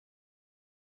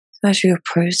As you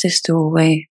approach this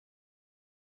doorway,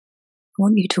 I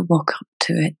want you to walk up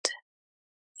to it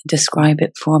and describe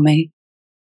it for me.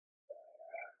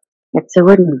 It's a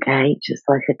wooden gate, just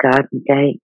like a garden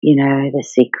gate, you know, the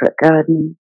secret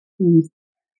garden.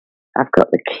 I've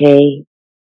got the key,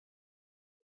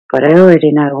 but I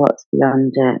already know what's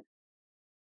beyond it.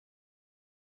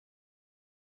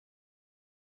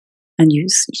 And you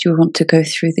want to go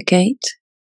through the gate?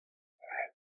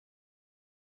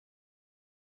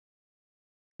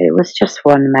 It was just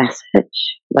one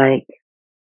message, like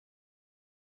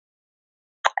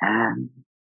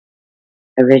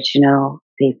original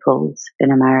peoples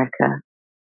in America,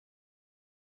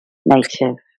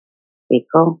 native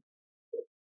people,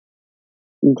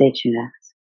 indigenous.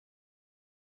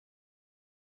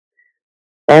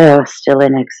 They are still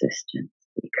in existence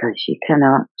because you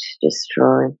cannot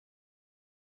destroy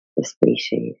the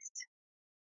species.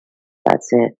 That's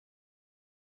it.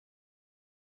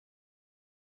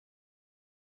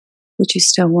 Would you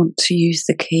still want to use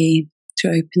the key to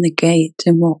open the gate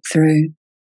and walk through?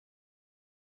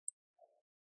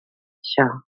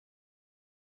 Sure.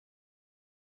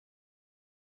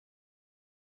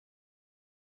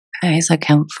 As I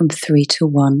count from 3 to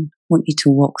 1, I want you to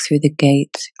walk through the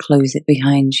gate, close it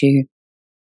behind you,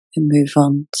 and move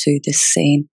on to this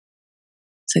scene.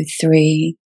 So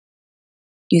 3,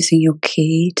 using your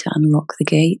key to unlock the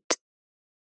gate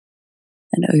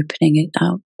and opening it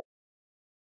up.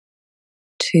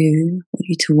 2, I want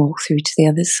you to walk through to the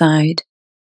other side,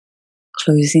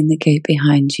 closing the gate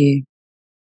behind you,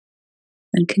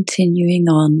 and continuing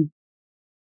on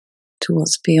to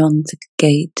what's beyond the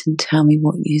gate, and tell me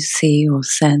what you see or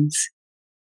sense.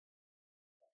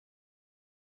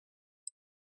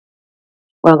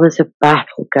 Well, there's a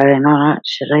battle going on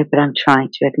actually, but I'm trying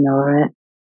to ignore it.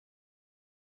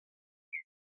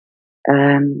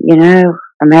 You know,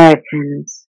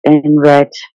 Americans in red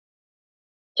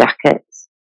jackets.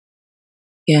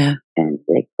 Yeah. And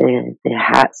the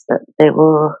hats that they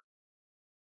wore.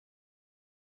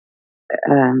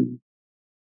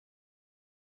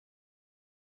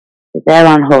 They're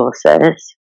on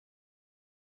horses,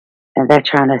 and they're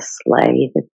trying to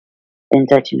slay the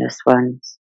indigenous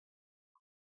ones.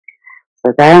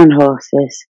 So they're on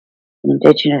horses. The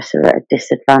indigenous are at a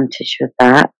disadvantage with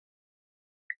that.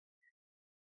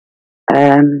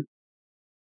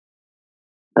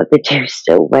 But they do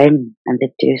still win, and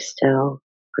they do still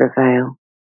prevail.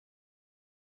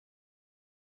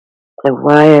 So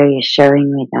why are you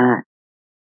showing me that?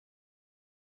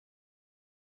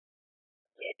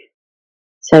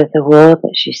 So the war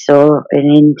that she saw in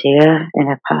India in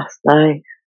a past life,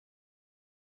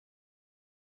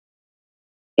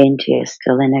 India is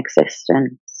still in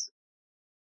existence,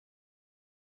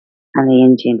 and the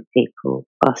Indian people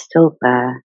are still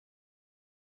there.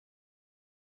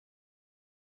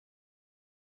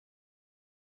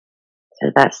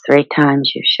 So that's 3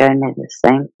 times you've shown me the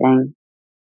same thing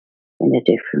in a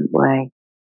different way.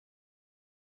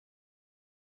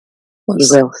 You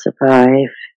will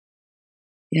survive.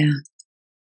 Yeah.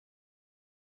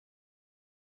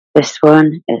 This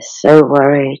one is so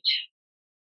worried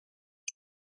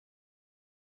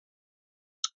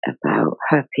about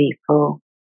her people.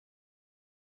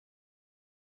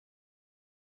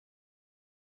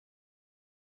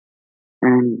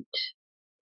 And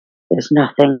there's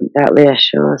nothing that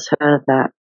reassures her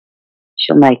that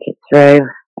she'll make it through.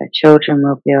 Her children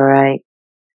will be alright,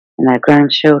 and her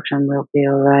grandchildren will be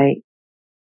alright.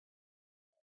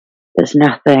 There's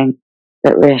nothing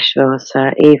that reassures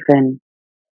her, even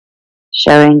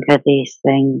showing her these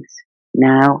things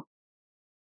now.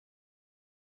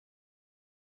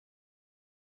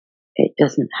 It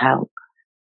doesn't help.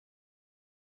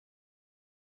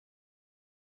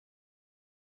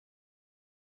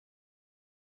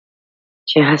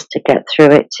 She has to get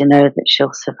through it to know that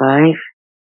she'll survive.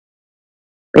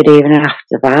 But even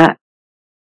after that,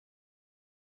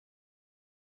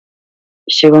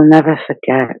 she will never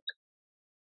forget.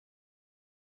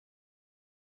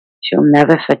 She'll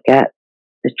never forget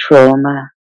the trauma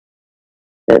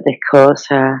that they cause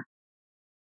her.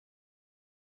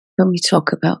 When we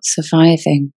talk about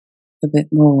surviving a bit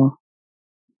more,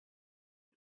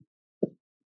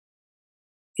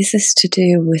 is this to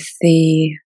do with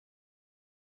the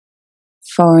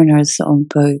foreigners on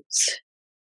boats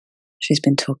she's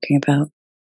been talking about?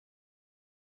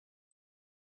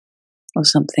 Or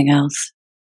something else?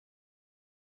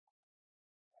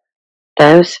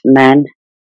 Those men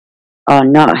are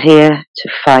not here to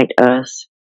fight us.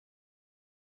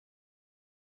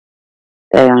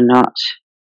 They are not.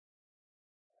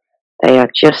 They are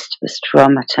just as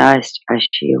traumatized as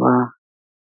you are.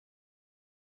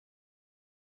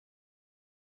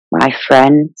 my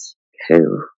friends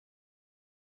who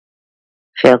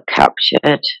feel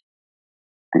captured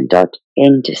and are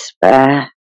in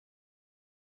despair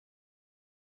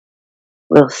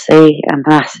will see a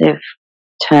massive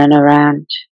turnaround.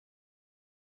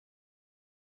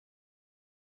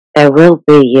 There will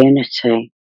be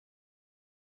unity.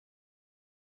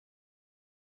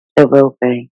 There will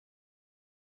be.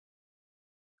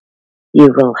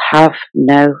 You will have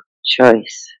no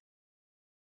choice.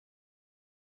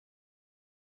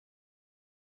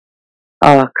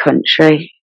 Our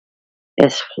country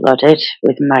is flooded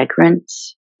with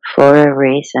migrants for a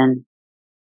reason.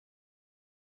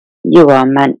 You are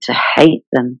meant to hate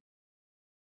them.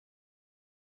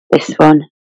 This one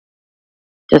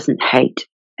doesn't hate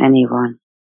anyone,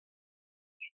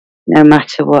 no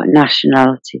matter what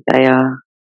nationality they are.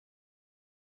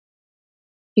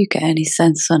 You get any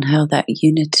sense on how that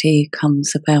unity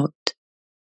comes about?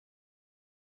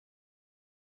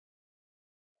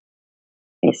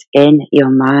 It's in your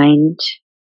mind,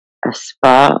 a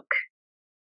spark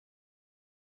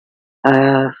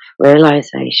of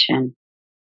realization.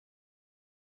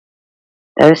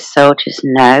 Those soldiers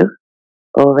know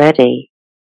already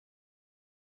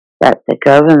that the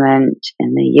government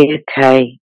in the UK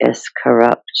is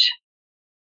corrupt.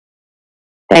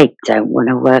 They don't want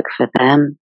to work for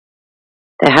them.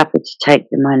 They're happy to take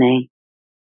the money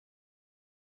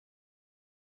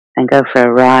and go for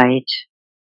a ride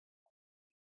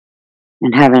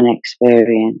and have an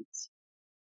experience.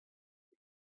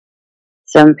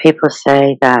 Some people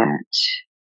say that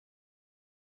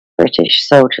British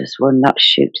soldiers will not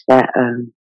shoot their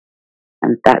own,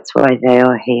 and that's why they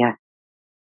are here.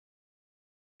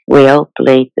 We all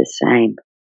bleed the same.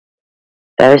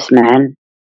 Those men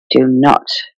do not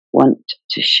want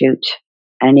to shoot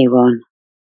anyone.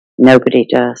 Nobody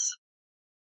does.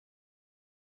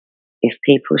 If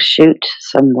people shoot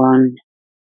someone,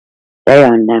 they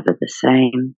are never the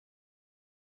same.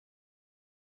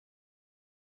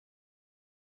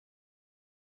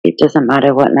 It doesn't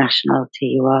matter what nationality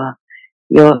you are,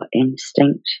 your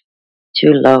instinct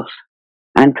to love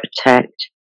and protect,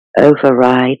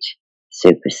 override,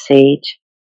 supersede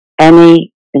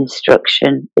any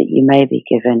instruction that you may be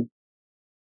given.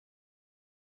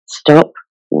 Stop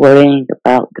worrying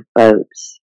about the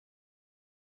boats.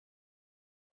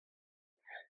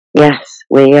 Yes,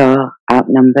 we are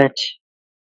outnumbered,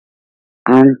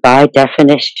 and by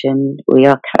definition, we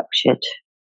are captured.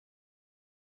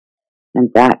 And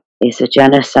that is a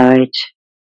genocide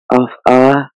of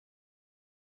our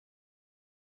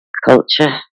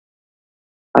culture,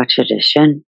 our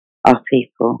tradition, our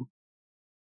people.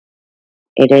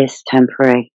 It is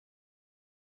temporary.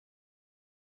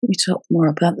 You talk more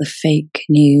about the fake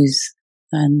news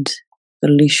and the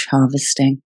leash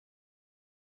harvesting.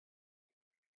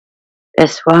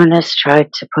 This one has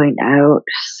tried to point out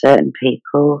certain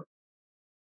people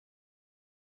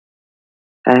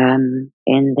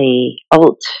in the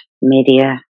alt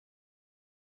media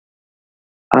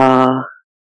are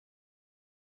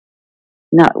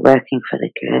not working for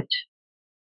the good.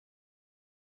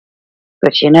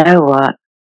 But you know what?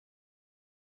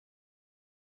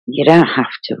 You don't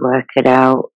have to work it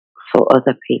out for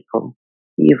other people.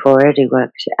 You've already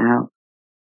worked it out.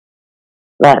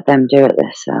 Let them do it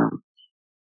themselves.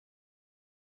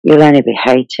 You'll only be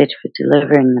hated for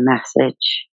delivering the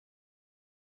message.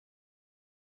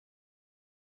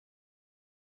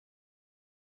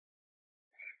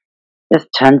 There's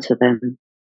tons of them.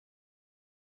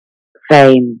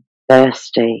 Fame,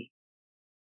 thirsty,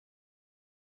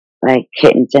 like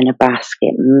kittens in a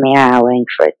basket, meowing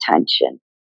for attention.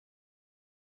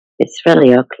 It's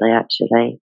really ugly,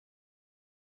 actually.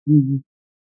 Mm-hmm.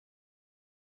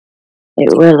 It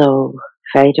will all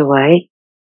fade away.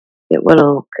 It will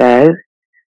all go.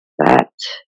 That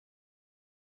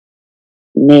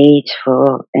need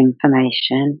for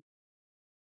information.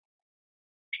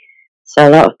 So a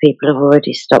lot of people have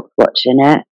already stopped watching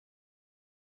it.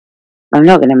 I'm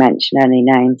not going to mention any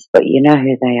names, but you know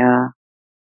who they are.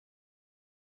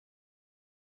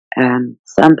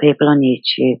 Some people on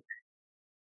YouTube,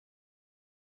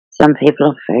 some people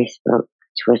on Facebook,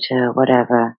 Twitter,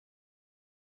 whatever.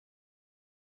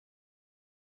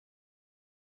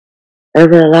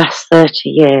 Over the last 30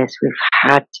 years, we've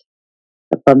had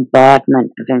a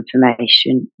bombardment of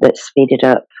information that's speeded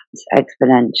up. It's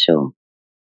exponential.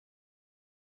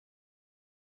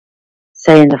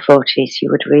 Say in the 40s,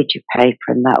 you would read your paper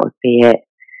and that would be it.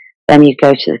 Then you'd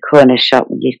go to the corner shop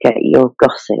and you'd get your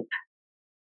gossip.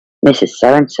 Mrs.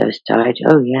 So-and-so's died.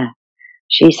 Oh yeah,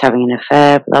 she's having an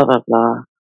affair, blah, blah, blah.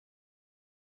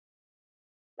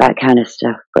 That kind of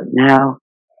stuff. But now,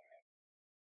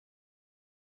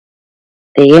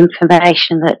 the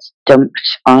information that's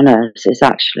dumped on us is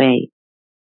actually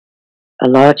a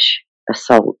large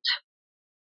assault.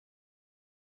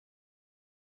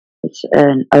 It's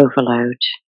an overload.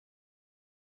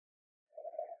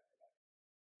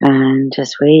 And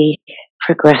as we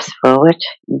progress forward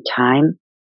in time,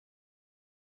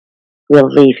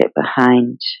 we'll leave it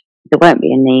behind. There won't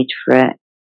be a need for it,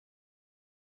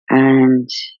 and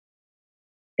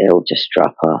it'll just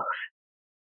drop off.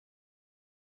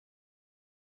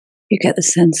 You get the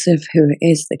sense of who it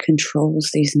is that controls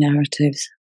these narratives.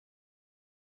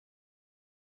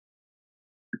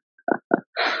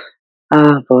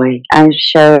 Oh boy, I'm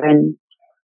showing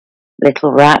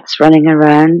little rats running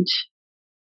around.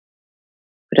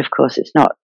 But of course it's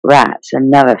not rats, and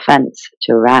no offence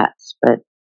to rats, but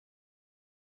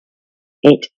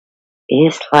it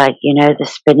is like, the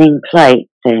spinning plate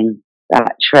thing,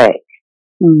 that trick.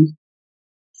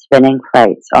 Spinning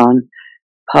plates on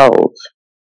poles.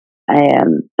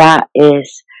 That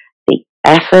is the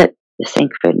effort, the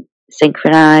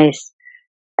synchronized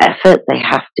effort they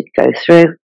have to go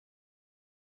through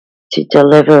to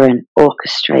deliver and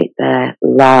orchestrate their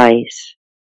lies.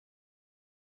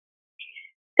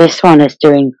 This one is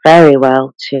doing very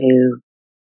well to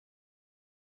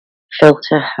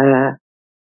filter her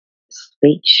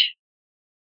speech,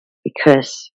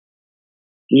 because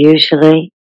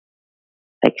usually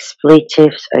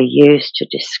expletives are used to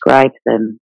describe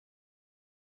them.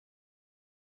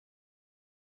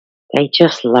 They're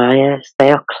just liars.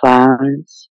 They are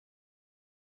clowns.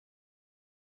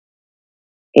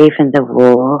 Even the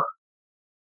war,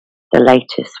 the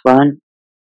latest one,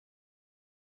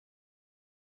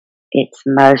 it's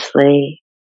mostly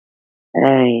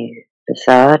a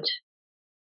facade,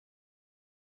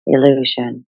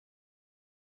 illusion.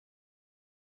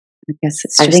 I guess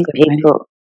it's just I think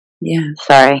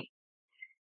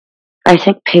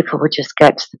people would just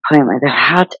get to the point where they've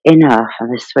had enough and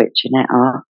they're switching it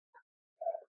off.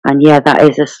 And yeah, that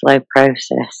is a slow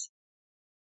process.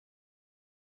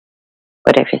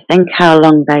 But if you think how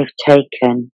long they've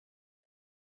taken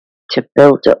to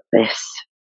build up this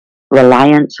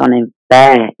reliance on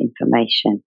their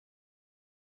information,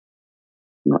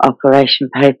 Operation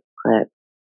Paperclip,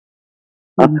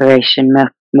 Operation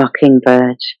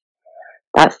Mockingbird,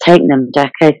 that's taken them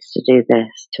decades to do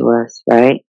this to us,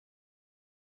 right?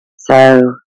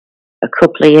 So a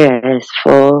couple of years,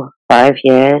 4, 5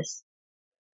 years,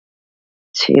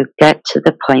 to get to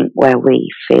the point where we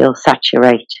feel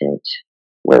saturated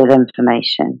with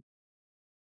information,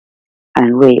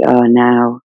 and we are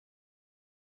now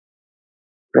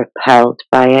repelled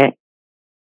by it.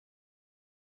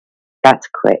 That's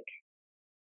quick.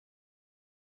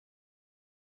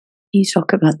 You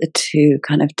talk about the two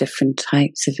kind of different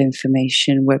types of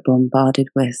information we're bombarded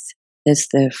with. There's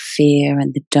the fear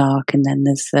and the dark, and then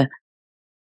there's the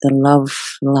love,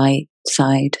 light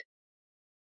side.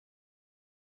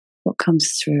 What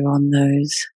comes through on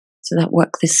those? Does that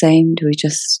work the same? Do we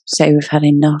just say we've had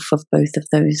enough of both of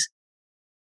those?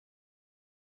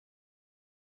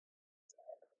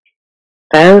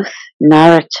 Both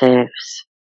narratives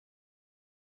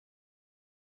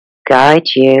guide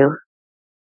you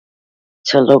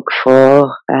to look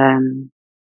for an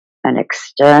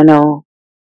external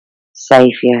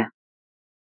savior.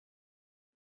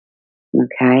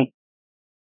 Okay?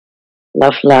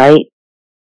 Love light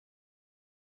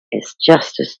is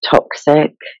just as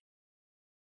toxic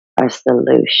as the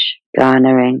loose,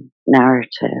 garnering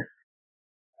narrative,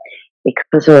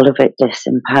 because all of it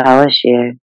disempowers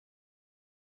you.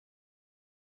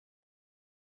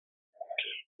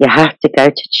 You have to go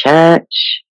to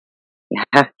church, you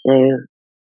have to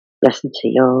listen to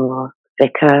your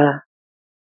vicar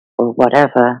or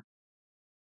whatever.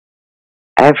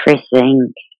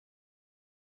 Everything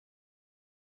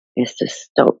is to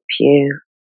stop you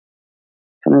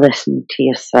from listening to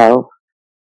yourself.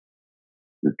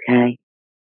 Okay?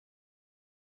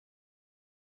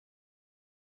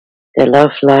 The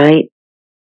love light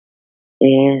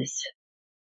is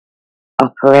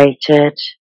operated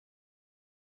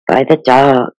by the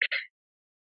dark.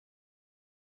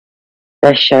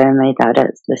 They're showing me that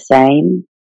it's the same.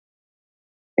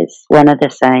 It's one of the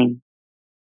same.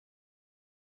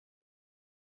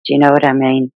 Do you know what I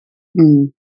mean?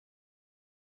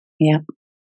 Yeah.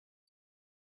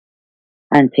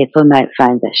 And people might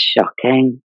find this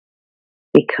shocking,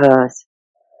 because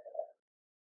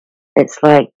it's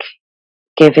like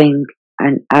giving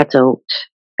an adult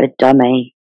a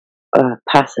dummy or a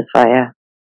pacifier.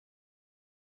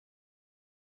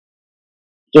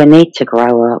 You need to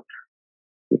grow up.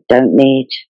 You don't need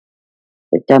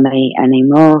the dummy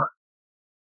anymore.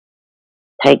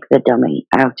 Take the dummy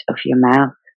out of your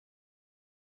mouth.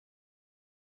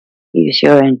 Use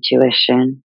your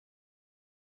intuition.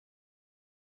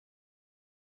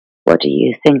 What do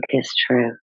you think is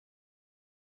true?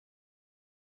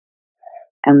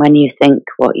 And when you think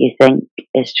what you think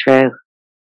is true,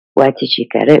 where did you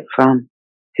get it from?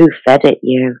 Who fed it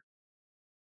you?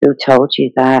 Who told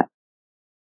you that?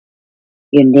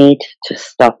 You need to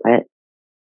stop it.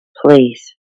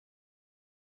 Please.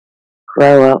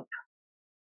 Grow up.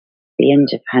 Be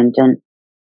independent.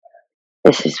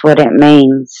 This is what it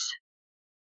means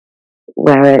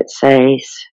where it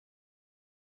says,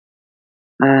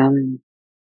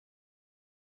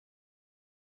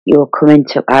 you'll come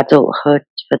into adulthood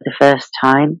for the first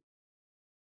time.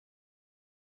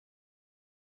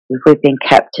 We've been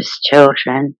kept as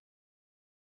children.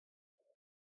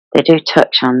 They do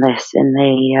touch on this in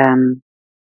the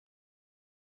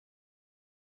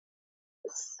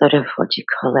sort of, what do you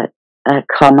call it,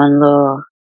 common law,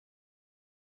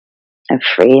 and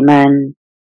freemen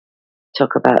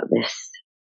talk about this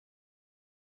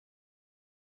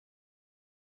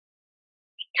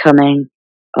coming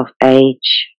of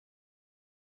age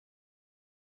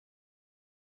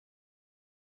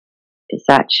is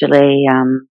actually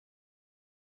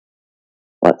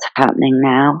what's happening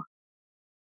now.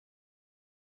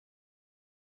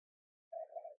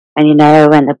 And you know,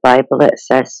 in the Bible it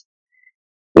says,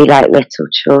 be like little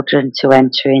children to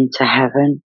enter into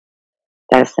heaven.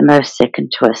 That's the most sick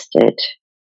and twisted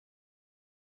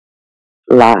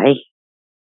lie.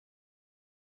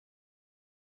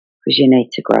 Because you need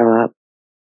to grow up.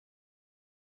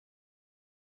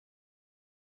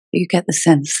 You get the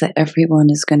sense that everyone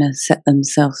is going to set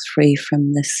themselves free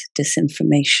from this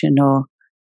disinformation, or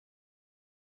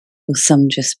will some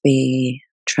just be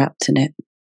trapped in it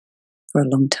for a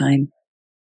long time?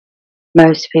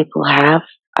 Most people have.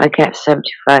 I get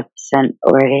 75%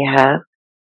 already have.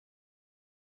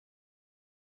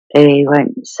 They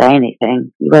won't say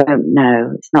anything. You won't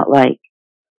know. It's not like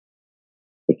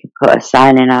we could put a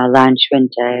sign in our lounge window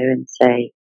and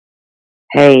say,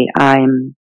 hey,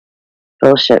 I'm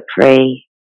bullshit free.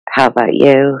 How about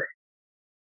you?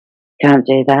 Can't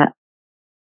do that.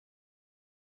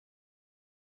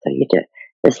 So you do.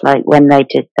 It's like when they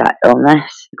did that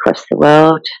illness across the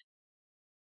world,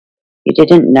 you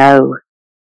didn't know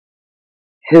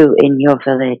who in your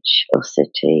village or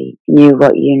city knew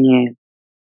what you knew.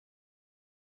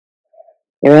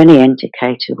 Your only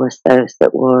indicator was those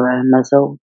that wore a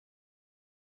muzzle.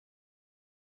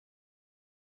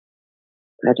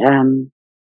 But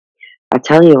I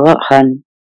tell you what, hun,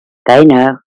 they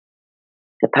know.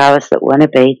 The powers that want to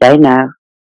be, they know.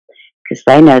 Because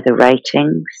they know the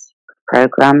ratings,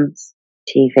 programs,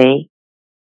 TV,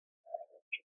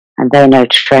 and they know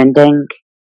trending.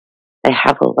 They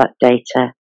have all that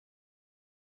data.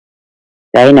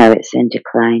 They know it's in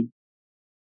decline.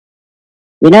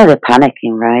 You know they're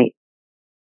panicking, right?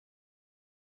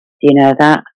 Do you know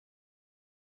that?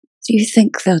 Do you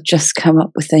think they'll just come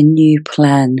up with a new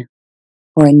plan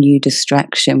or a new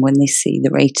distraction when they see the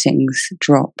ratings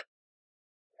drop?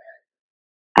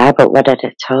 But what did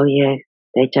I tell you?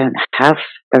 They don't have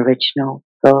original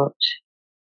thought.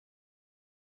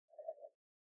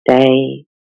 They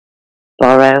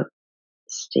borrow,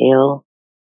 steal,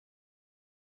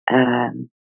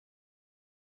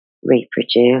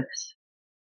 reproduce.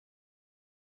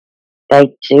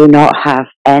 They do not have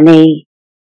any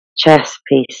chess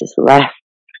pieces left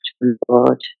on the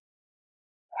board.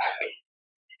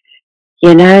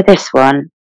 You know this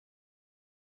one?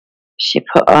 She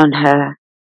put on her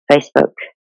Facebook,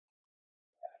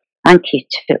 thank you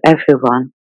to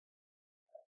everyone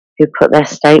who put their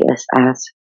status as,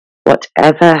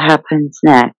 whatever happens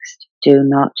next, do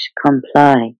not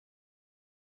comply.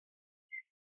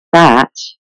 That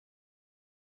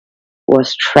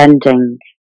was trending,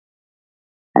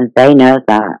 and they know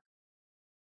that.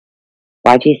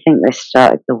 Why do you think they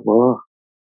started the war?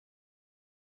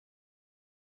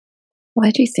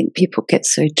 Why do you think people get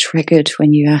so triggered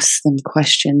when you ask them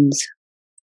questions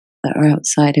that are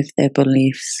outside of their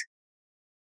beliefs?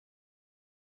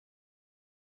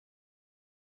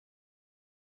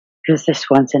 Because this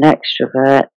one's an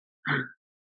extrovert,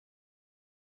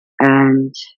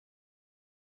 and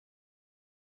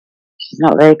she's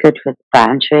not very good with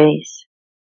boundaries.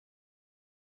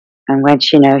 And when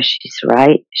she knows she's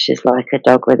right, she's like a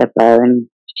dog with a bone.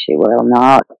 She will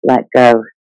not let go.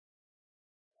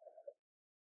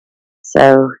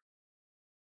 So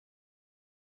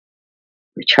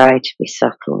we try to be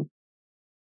subtle.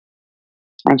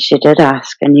 And she did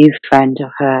ask a new friend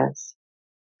of hers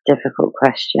difficult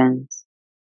questions.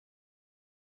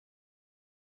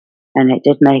 And it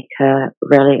did make her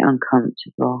really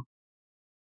uncomfortable.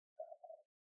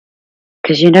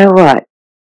 Because you know what?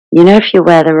 You know, if you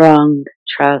wear the wrong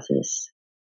trousers,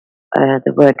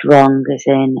 the word wrong is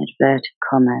in inverted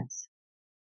commas,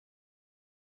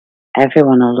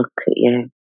 everyone will look at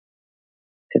you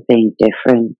for being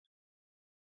different.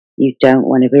 You don't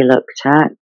want to be looked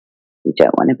at. You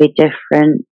don't want to be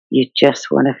different. You just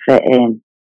want to fit in.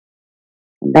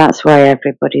 And that's why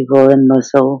everybody wore a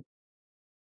muzzle.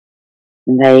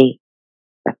 And they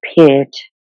appeared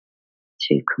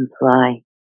to comply.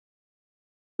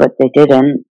 But they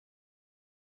didn't.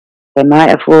 They might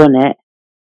have worn it,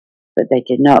 but they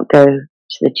did not go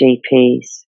to the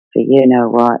GPs for you know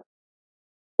what.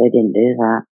 They didn't do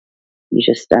that. You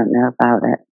just don't know about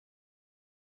it.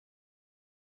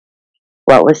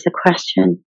 What was the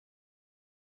question?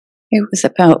 It was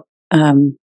about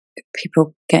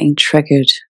people getting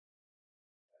triggered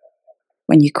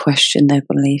when you question their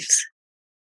beliefs.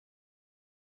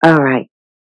 All right.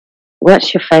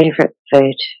 What's your favourite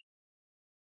food?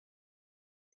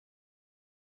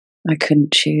 I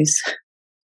couldn't choose.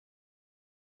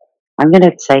 I'm going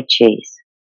to say cheese.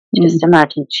 Just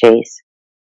imagine cheese.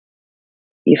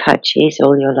 You've had cheese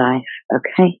all your life,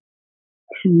 okay?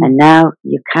 And now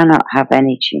you cannot have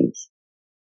any cheese.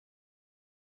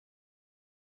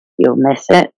 You'll miss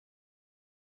it.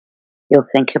 You'll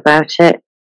think about it.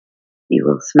 You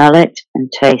will smell it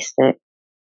and taste it.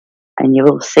 And you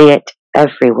will see it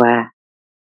everywhere.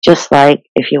 Just like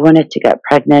if you wanted to get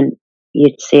pregnant,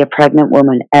 you'd see a pregnant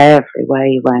woman everywhere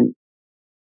you went.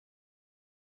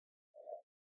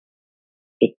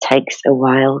 It takes a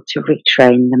while to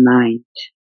retrain the mind.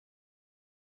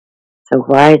 So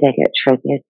why they get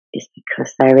triggered is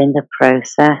because they're in the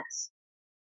process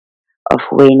of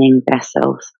weaning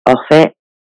themselves off it.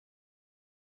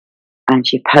 And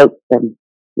you poked them.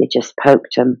 You just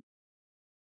poked them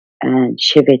and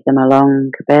chivied them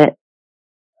along a bit.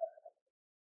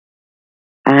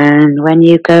 And when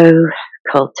you go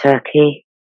cold turkey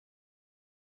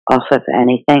off of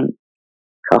anything,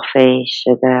 coffee,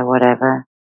 sugar, whatever,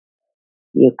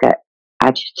 you get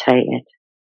agitated,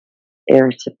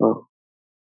 irritable.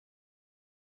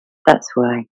 That's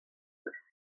why.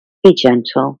 Be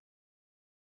gentle.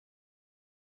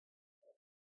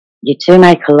 You do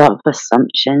make a lot of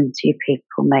assumptions. You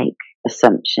people make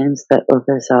assumptions that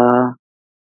others are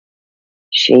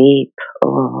sheep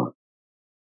or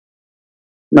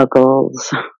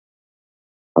muggles,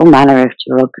 all manner of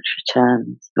derogatory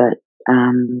terms, but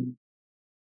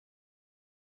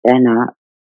they're not.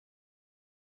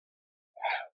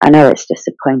 I know it's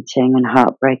disappointing and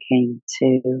heartbreaking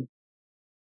to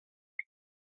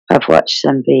have watched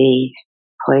them be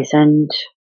poisoned,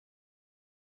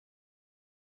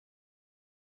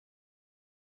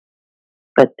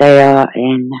 but they are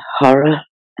in horror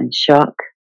and shock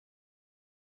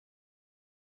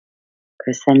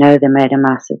because they know they made a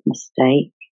massive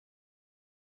mistake.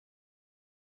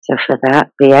 So for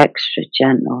that, be extra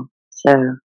gentle. So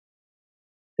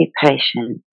be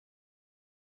patient.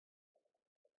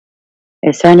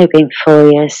 It's only been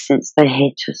 4 years since they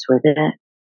hit us with it.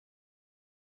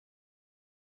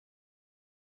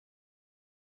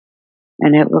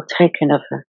 And it will take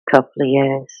another couple of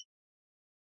years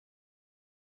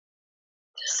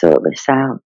to sort this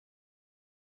out.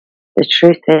 The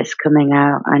truth is coming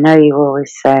out. I know you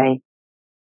always say,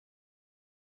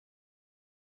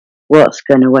 what's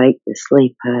going to wake the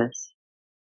sleepers?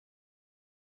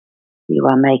 You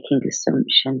are making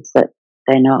assumptions that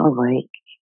they're not awake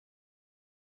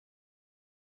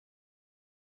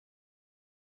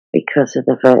because of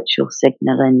the virtual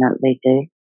signaling that they do.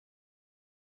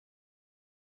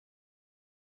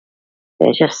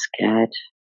 They're just scared.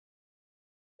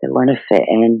 They want to fit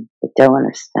in. They don't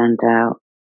want to stand out.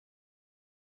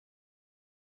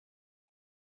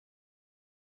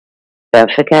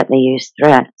 Don't forget they used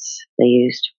threats. They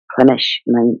used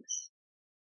punishments.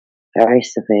 Very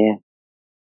severe.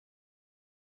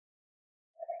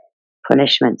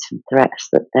 Punishments and threats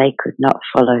that they could not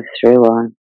follow through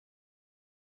on.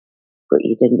 But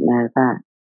you didn't know that.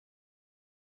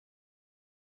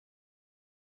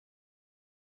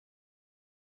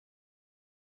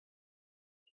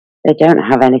 They don't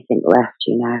have anything left,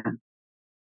 you know.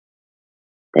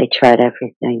 They tried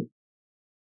everything.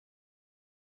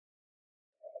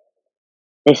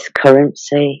 This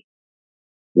currency,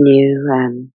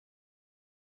 new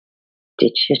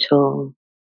digital,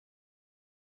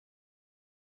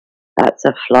 that's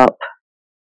a flop.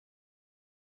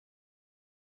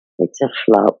 It's a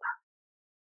flop.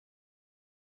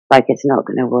 Like it's not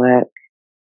going to work.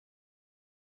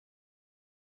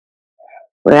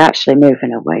 We're actually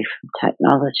moving away from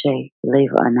technology, believe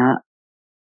it or not.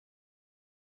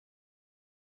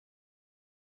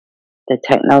 The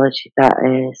technology that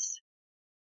is,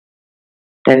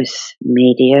 those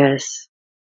medias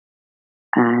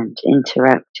and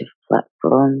interactive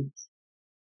platforms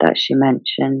that she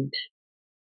mentioned,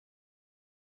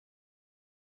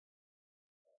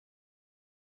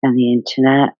 and the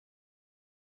internet,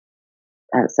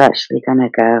 that's actually going to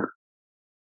go.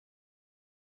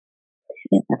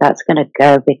 That's going to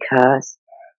go because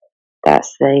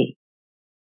that's the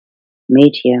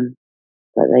medium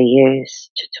that they use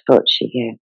to torture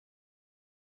you,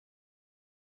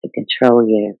 to control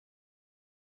you.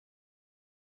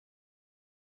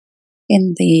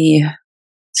 In the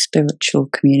spiritual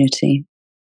community,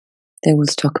 there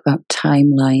was talk about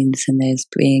timelines, and there's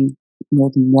being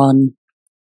more than one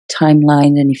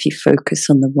timeline, and if you focus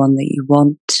on the one that you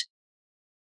want,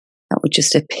 that would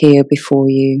just appear before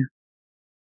you,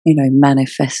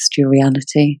 manifest your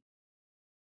reality.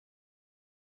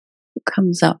 What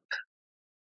comes up?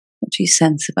 What do you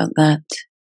sense about that?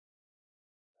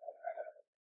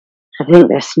 I think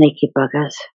they're sneaky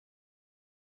buggers.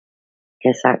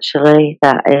 Because actually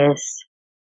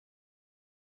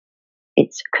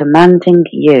it's commanding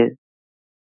you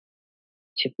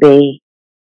to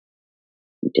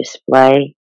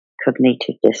display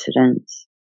cognitive dissonance,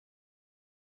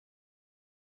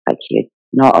 like you're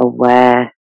not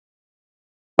aware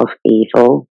of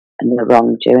evil and the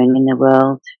wrongdoing in the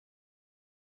world.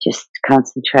 Just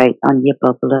concentrate on your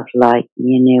bubble of light in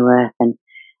your new earth and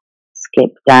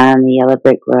skip down the yellow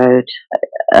brick road.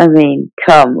 I mean,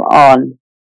 come on.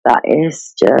 That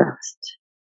is just...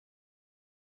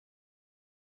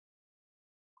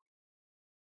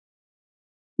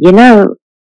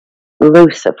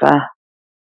 Lucifer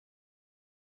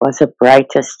was the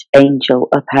brightest angel,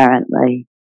 apparently.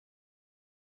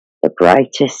 The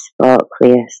brightest,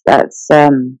 sparkliest. That's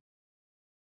the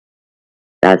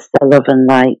love and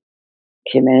light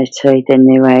community, the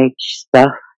new age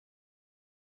stuff.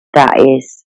 That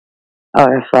is a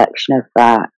reflection of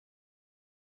that.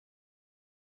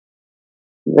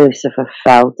 Lucifer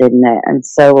fell, didn't it? And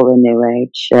so will the new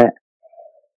age.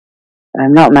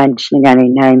 I'm not mentioning any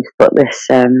names, but this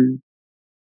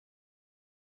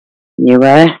new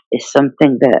earth is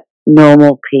something that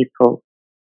normal people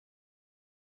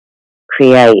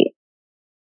create.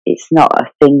 It's not a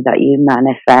thing that you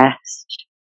manifest.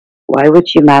 Why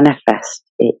would you manifest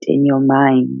it in your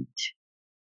mind?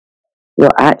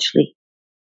 You're actually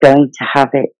going to have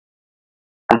it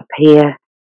appear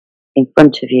in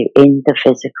front of you in the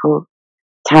physical,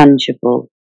 tangible.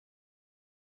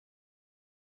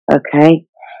 Okay?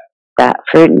 That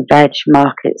fruit and veg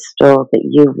market store that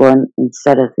you want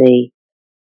instead of the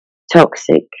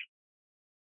toxic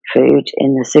food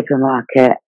in the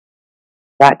supermarket,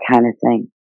 that kind of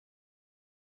thing.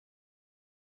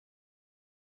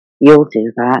 You'll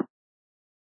do that.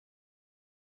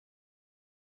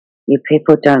 You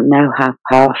people don't know how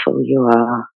powerful you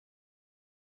are.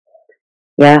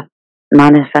 Yeah,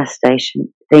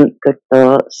 manifestation. Think good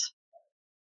thoughts.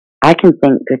 I can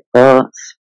think good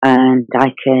thoughts and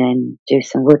I can do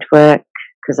some woodwork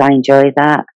because I enjoy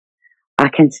that. I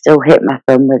can still hit my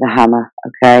thumb with a hammer,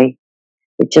 okay?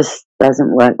 It just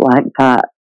doesn't work like that.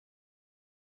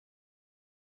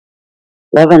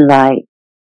 Love and light,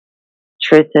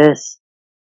 truthers,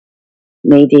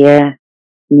 media,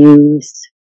 news,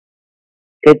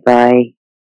 goodbye.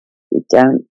 We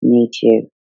don't need you.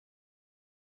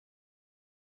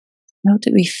 How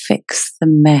do we fix the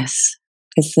mess?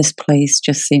 Because this place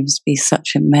just seems to be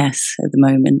such a mess at the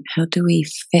moment. How do we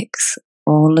fix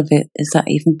all of it? Is that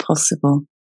even possible?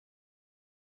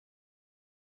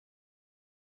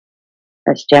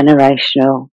 It's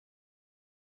generational.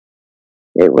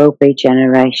 It will be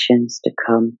generations to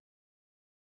come.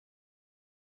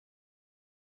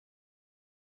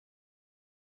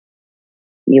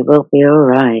 You will be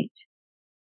alright.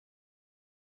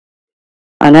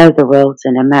 I know the world's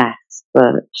in a mess,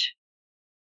 but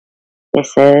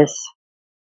this is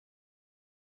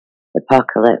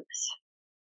apocalypse,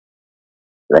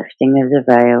 lifting of the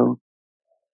veil,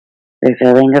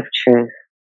 revealing of truth.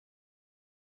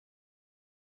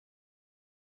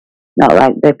 Not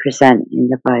like they present in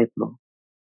the Bible.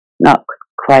 Not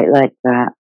quite like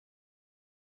that.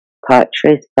 Part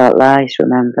truth, part lies,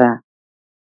 remember.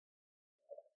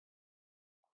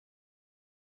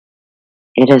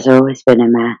 It has always been a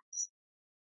mess.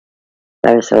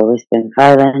 There has always been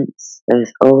violence. There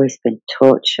has always been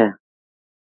torture.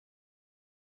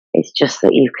 It's just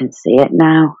that you can see it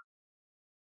now.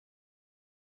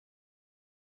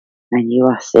 And you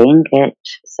are seeing it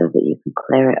so that you can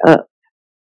clear it up.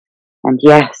 And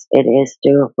yes, it is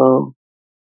doable.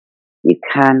 You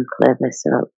can clear this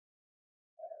up.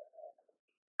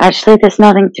 Actually, there's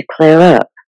nothing to clear up.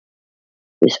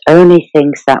 There's only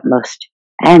things that must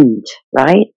end,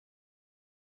 right?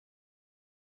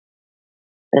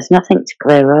 There's nothing to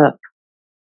clear up.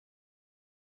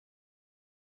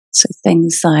 So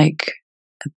things like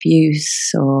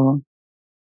abuse or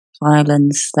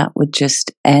violence that would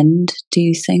just end, do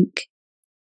you think?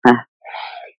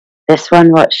 This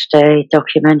one watched a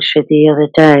documentary the other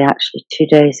day, actually 2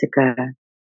 days ago.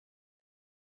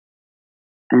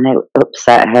 And it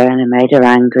upset her and it made her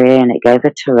angry and it gave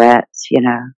her Tourette's,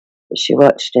 But she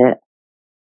watched it.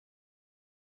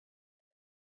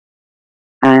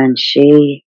 And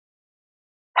she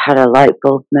had a light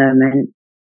bulb moment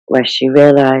where she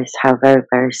realised how very,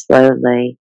 very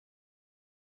slowly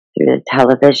through the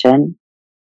television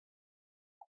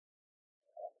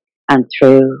and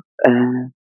through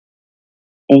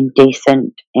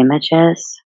indecent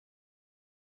images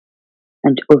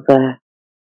and other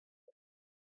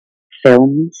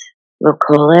films, we'll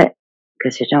call it,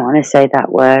 because you don't want to say that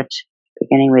word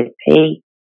beginning with P,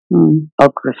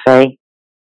 pornography.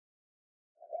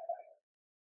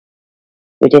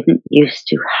 We didn't used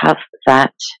to have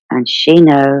that, and she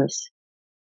knows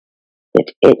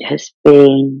that it has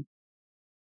been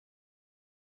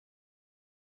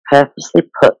purposely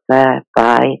put there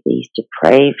by these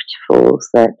depraved fools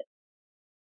that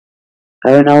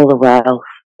own all the wealth,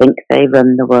 think they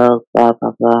run the world, blah,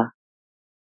 blah, blah.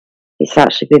 It's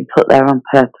actually been put there on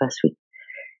purpose.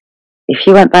 If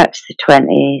you went back to the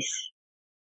 20s,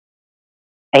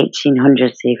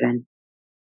 1800s even,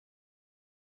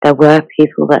 there were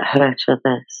people that hurt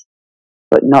others,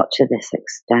 but not to this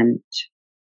extent.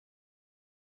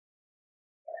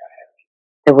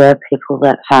 There were people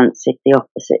that fancied the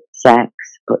opposite sex,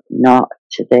 but not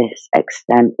to this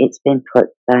extent. It's been put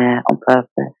there on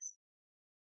purpose.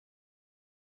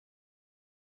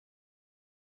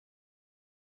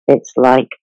 It's like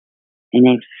an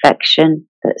infection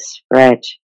that spread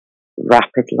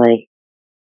rapidly.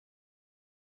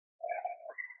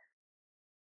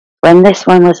 When this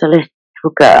one was a little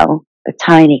girl, a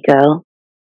tiny girl,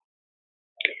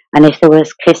 and if there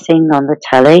was kissing on the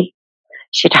telly,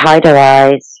 she'd hide her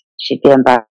eyes, she'd be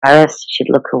embarrassed, she'd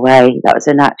look away. That was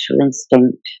a natural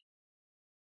instinct.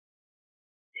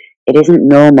 It isn't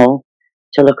normal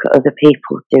to look at other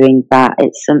people doing that.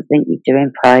 It's something you do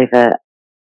in private.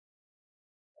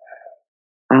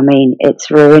 I mean,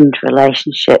 it's ruined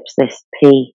relationships, this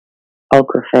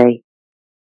pornography.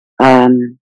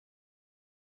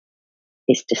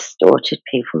 It's distorted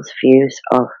people's views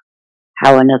of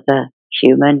how another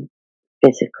human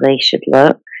physically should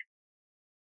look.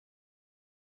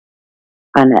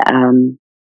 And,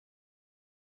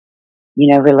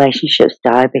 relationships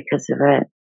die because of it.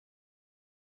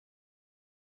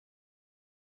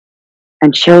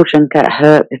 And children get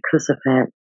hurt because of it.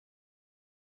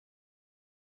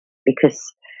 Because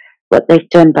what they've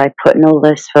done by putting all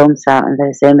those films out and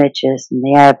those images and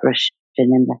the airbrushing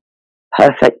and the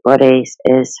perfect bodies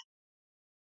is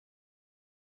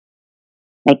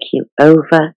make you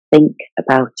overthink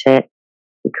about it,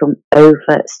 become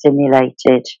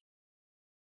overstimulated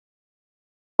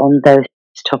on those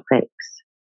topics.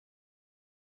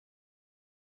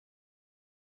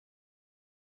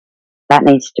 That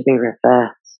needs to be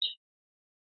reversed.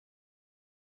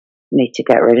 You need to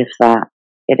get rid of that.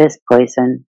 It is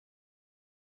poison.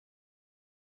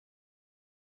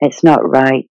 It's not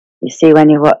right. You see, when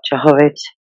you watch a horrid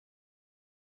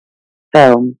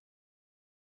film,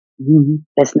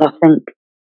 there's nothing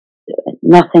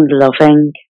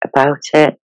loving about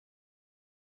it.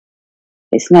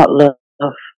 It's not love.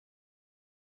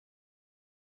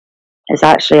 There's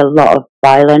actually a lot of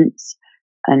violence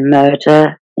and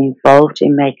murder involved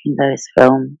in making those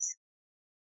films.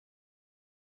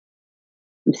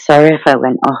 I'm sorry if I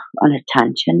went off on a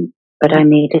tangent, but I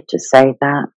needed to say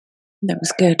that. That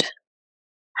was good.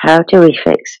 How do we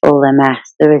fix all the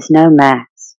mess? There is no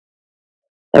mess.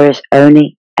 There is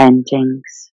only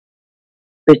endings.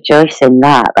 Rejoice in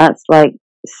that. That's like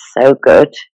so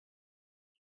good.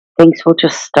 Things will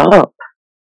just stop.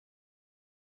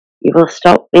 You will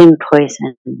stop being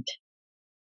poisoned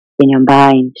in your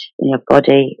mind, in your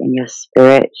body, in your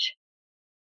spirit.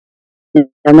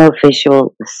 No more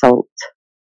visual assault.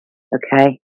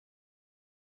 Okay?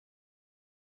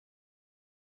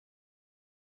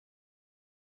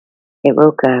 It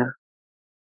will go.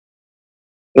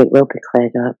 It will be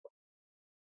cleared up.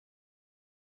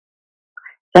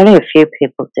 There's only a few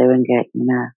people doing it,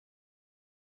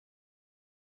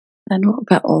 And what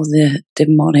about all the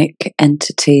demonic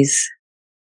entities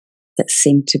that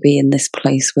seem to be in this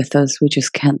place with us. We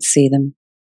just can't see them.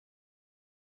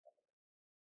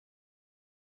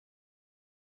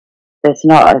 There's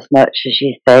not as much as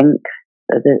you think.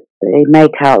 They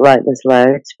make out like there's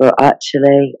loads, but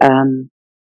actually,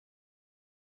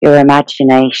 your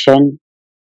imagination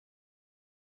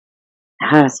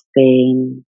has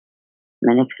been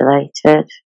manipulated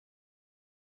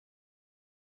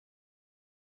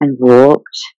and warped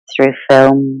through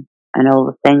film and all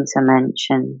the things I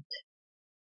mentioned.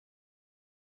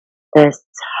 There's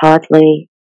hardly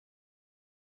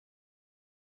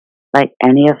like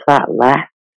any of that left.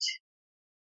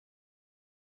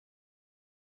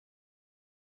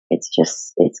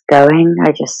 It's going.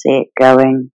 I just see it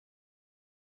going.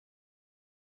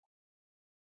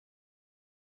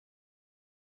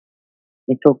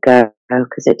 It'll go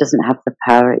because it doesn't have the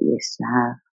power it used to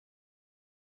have.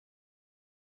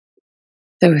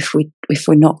 So if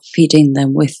we're not feeding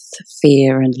them with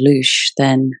fear and loosh,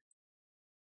 then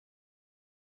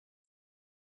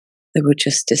they would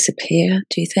just disappear,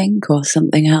 do you think, or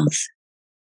something else?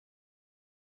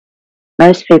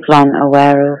 Most people aren't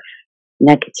aware of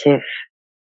negative,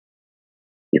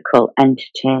 you call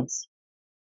entities.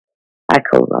 I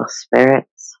call lost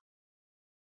spirits.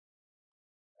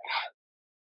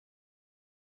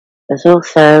 There's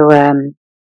also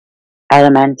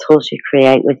elementals you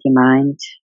create with your mind.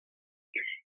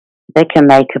 They can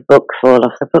make a book fall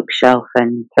off the bookshelf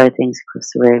and throw things across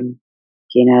the room.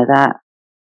 Do you know that?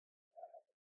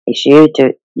 It's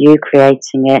you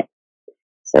creating it,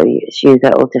 so it's you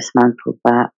that will dismantle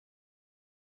that.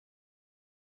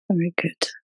 Very good.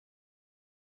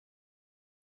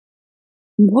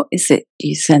 What is it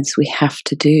you sense we have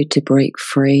to do to break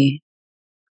free?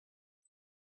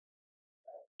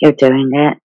 You're doing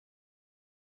it.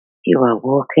 You are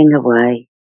walking away.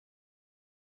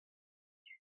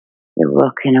 You're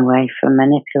walking away from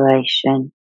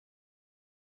manipulation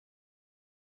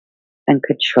and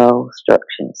control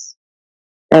structures.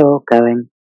 They're all going.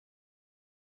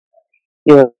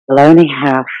 You will only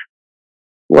have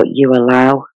what you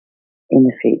allow in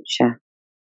the future,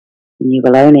 and you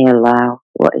will only allow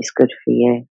what is good for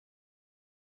you.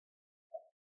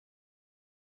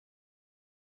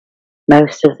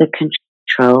 Most of the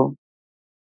control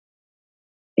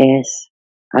is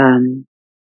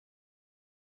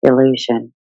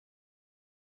illusion.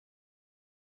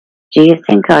 Do you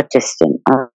think our distant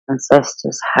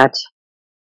ancestors had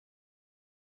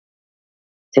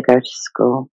to go to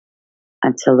school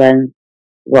and to learn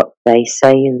what they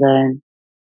say you learn?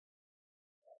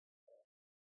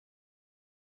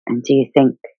 And do you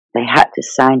think they had to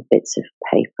sign bits of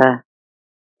paper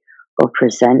or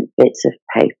present bits of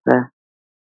paper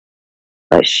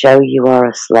that show you are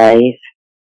a slave?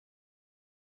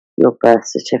 Your birth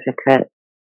certificate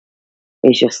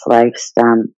is your slave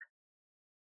stamp.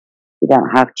 You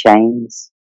don't have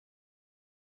chains.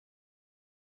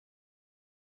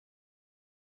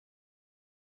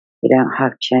 You don't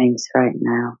have chains right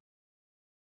now.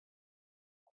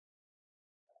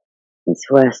 It's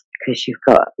worse because you've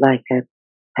got like a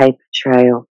paper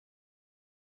trail.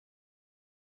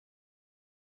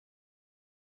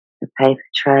 A paper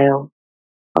trail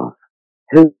of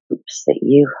hoops that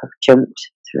you have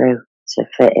jumped through to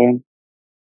fit in,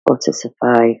 or to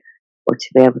survive, or to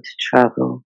be able to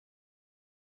travel.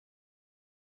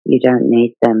 You don't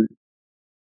need them.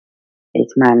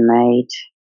 It's man-made.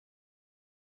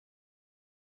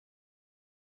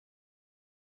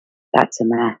 That's a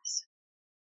mess,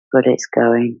 but it's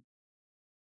going.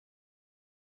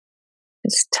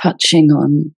 It's touching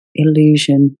on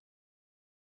illusion.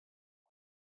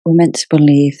 We're meant to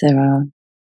believe there are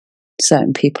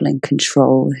certain people in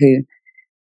control who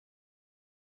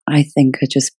I think are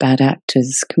just bad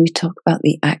actors. Can we talk about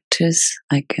the actors?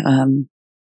 Like,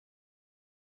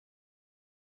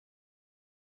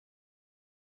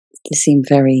 they seem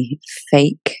very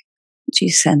fake. What do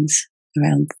you sense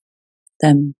around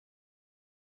them?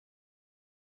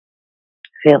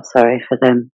 Feel sorry for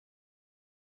them.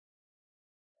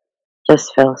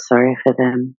 Just feel sorry for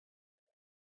them.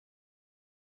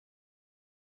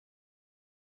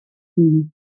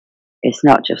 It's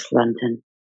not just London.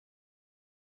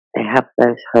 They have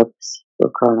those hubs,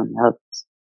 we'll call them hubs,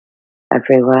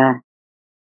 everywhere.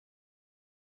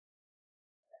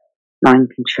 Mind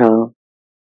control.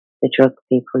 They drug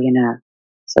people, you know,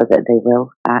 so that they will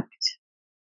act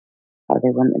how they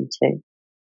want them to.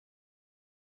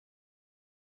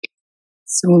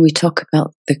 So when we talk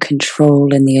about the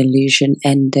control and the illusion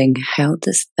ending, how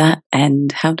does that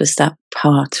end? How does that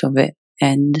part of it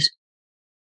end?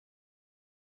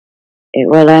 It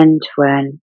will end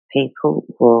when people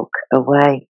walk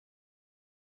away.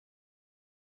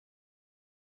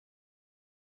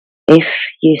 If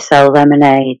you sell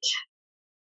lemonade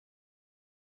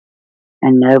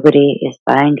and nobody is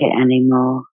buying it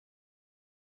anymore,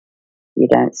 you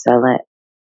don't sell it.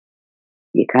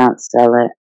 You can't sell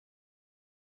it.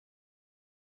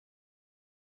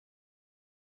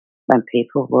 When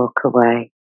people walk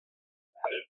away,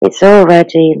 it's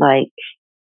already like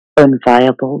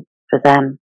unviable for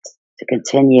them to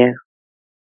continue.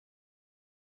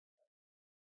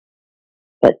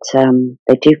 But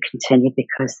they do continue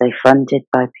because they're funded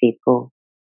by people.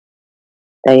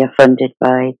 They are funded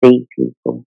by the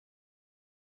people.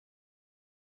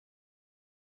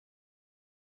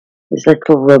 There's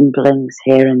little rumblings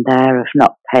here and there of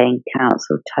not paying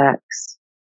council tax.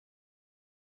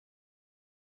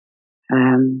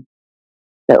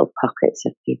 Little pockets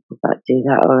of people that do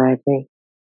that already.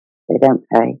 They don't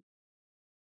pay.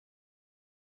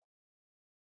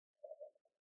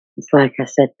 It's like I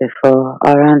said before,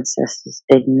 our ancestors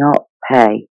did not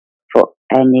pay for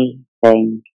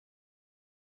anything.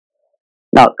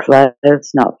 Not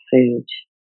clothes, not food.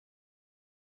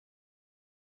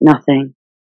 Nothing.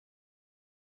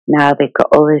 Now they've got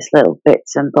all these little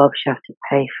bits and bobs you have to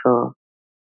pay for.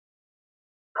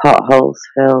 Potholes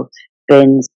filled,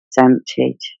 bins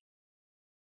emptied.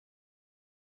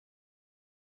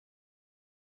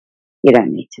 You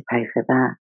don't need to pay for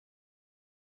that.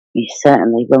 You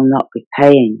certainly will not be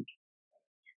paying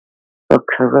for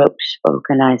corrupt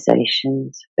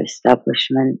organisations,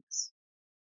 establishments,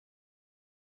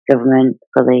 government,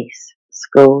 police,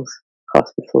 schools,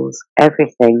 hospitals,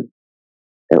 everything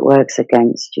that works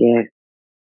against you.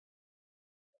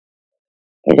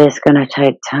 It is going to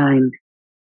take time.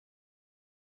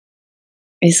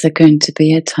 Is there going to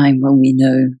be a time when we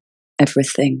know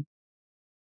everything?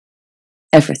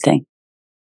 Everything.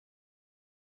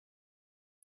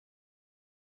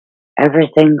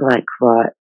 Everything like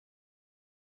what?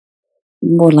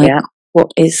 More like,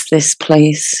 what is this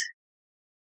place?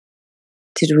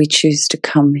 Did we choose to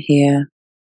come here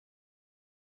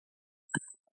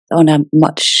on a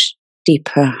much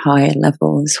deeper, higher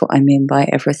level is what I mean by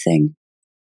everything.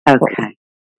 Okay.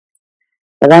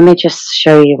 But let me just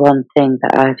show you one thing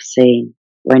that I've seen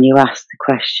when you asked the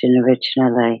question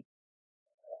originally.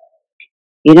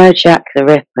 You know Jack the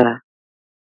Ripper?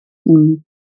 Mm.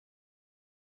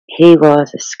 He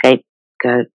was a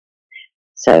scapegoat.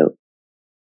 So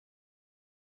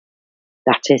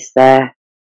that is their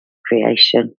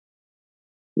creation.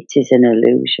 It is an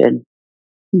illusion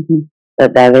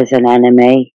that there is an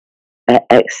enemy,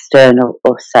 external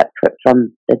or separate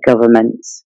from the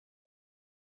governments.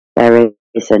 There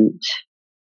isn't.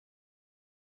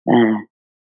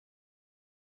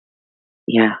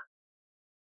 Yeah.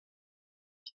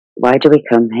 Why do we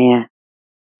come here?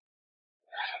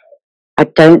 I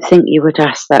don't think you would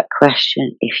ask that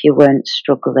question if you weren't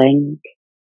struggling.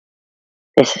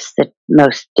 This is the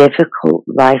most difficult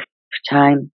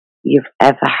lifetime you've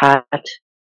ever had,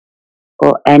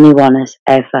 or anyone has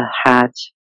ever had.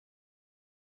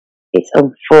 It's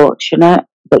unfortunate,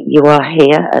 but you are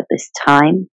here at this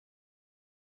time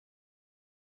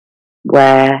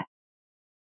where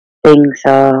things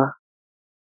are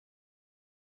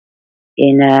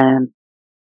in a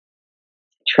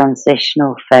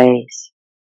transitional phase.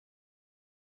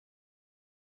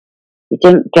 You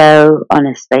didn't go on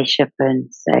a spaceship and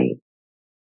say,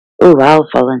 "Oh, I'll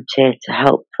volunteer to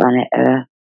help planet Earth."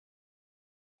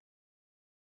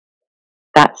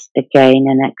 That's again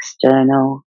an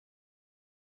external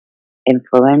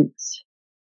influence.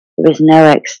 There is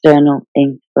no external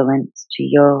influence to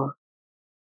your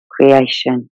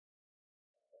creation,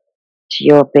 to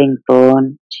your being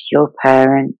born, to your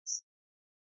parents.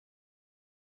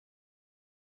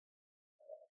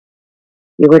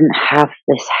 You wouldn't have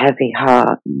this heavy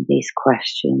heart and these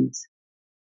questions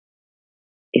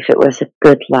if it was a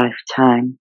good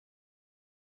lifetime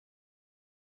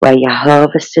where you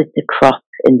harvested the crop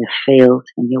in the field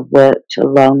and you worked a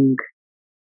long,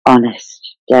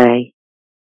 honest day,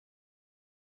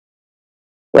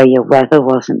 where your weather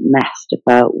wasn't messed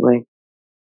about with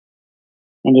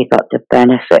and you got the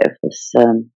benefit of the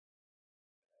sun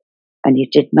and you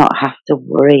did not have to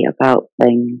worry about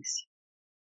things.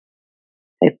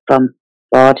 They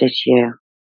bombarded you.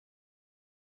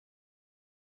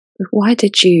 But why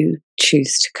did you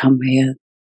choose to come here?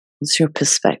 What's your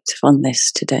perspective on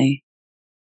this today?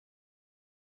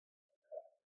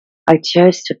 I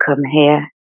chose to come here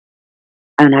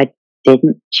and I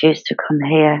didn't choose to come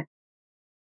here.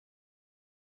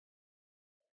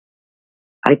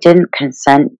 I didn't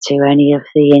consent to any of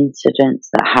the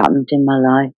incidents that happened in my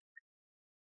life,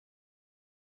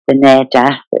 the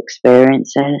near-death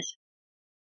experiences.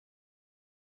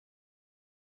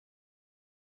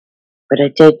 But I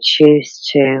did choose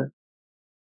to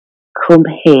come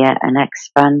here and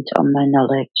expand on my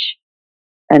knowledge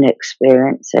and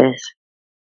experiences.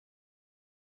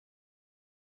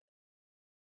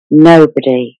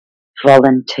 Nobody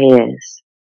volunteers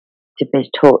to be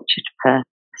a tortured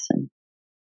person.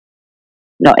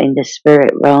 Not in the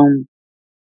spirit realm,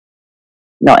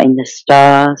 not in the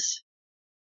stars,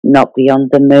 not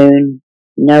beyond the moon.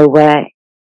 Nowhere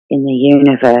in the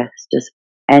universe does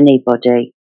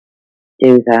anybody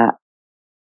do that.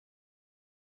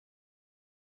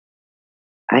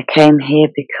 I came here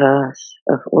because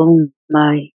of all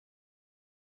my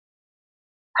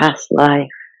past life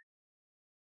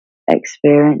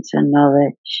experience and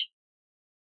knowledge.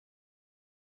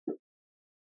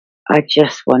 I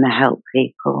just want to help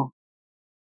people.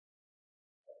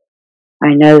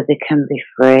 I know they can be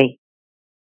free.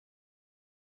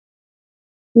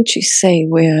 Would you say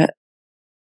we're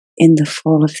in the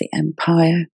fall of the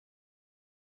empire?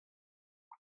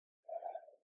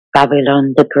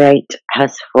 Babylon the Great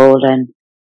has fallen.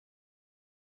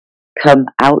 Come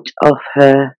out of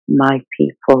her, my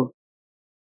people.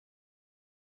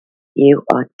 You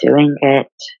are doing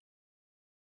it.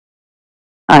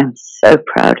 I'm so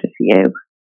proud of you.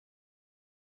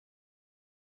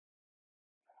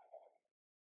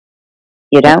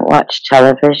 You don't watch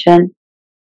television?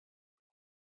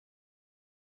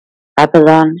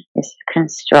 Babylon is a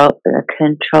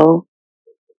control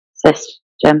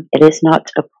system. It is not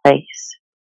a place.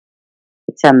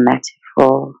 It's a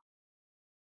metaphor.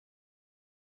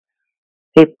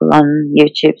 People on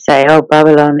YouTube say, oh,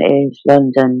 Babylon is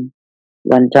London,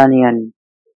 Londonian.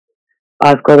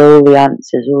 I've got all the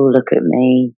answers. Oh, look at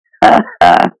me.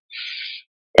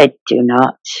 They do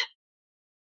not.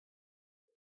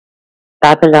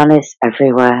 Babylon is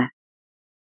everywhere.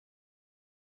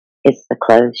 It's the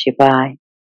clothes you buy.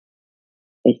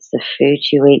 It's the food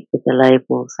you eat with the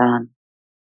labels on.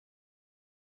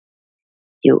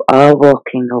 You are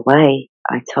walking away.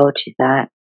 I told you that.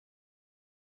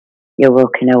 You're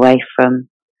walking away from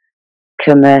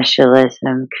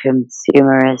commercialism,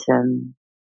 consumerism.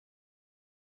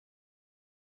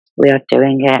 We are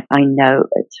doing it. I know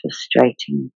it's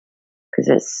frustrating because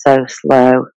it's so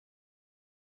slow.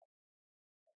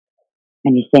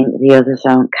 And you think the others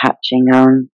aren't catching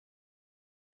on.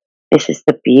 This is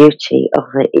the beauty of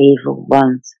the evil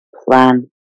one's plan.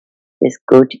 There's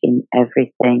good in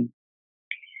everything.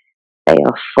 They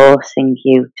are forcing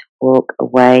you to walk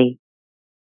away.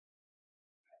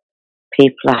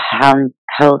 People are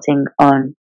holding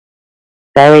on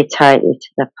very tightly to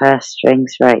the purse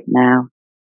strings right now.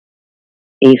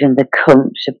 Even the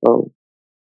comfortable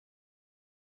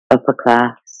upper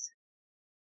class.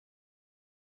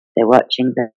 They're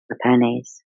watching the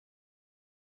pennies.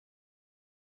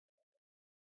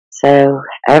 So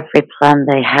every plan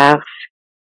they have,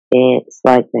 it's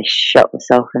like they shot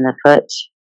themselves in the foot.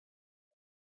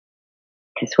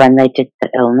 Because when they did the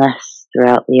illness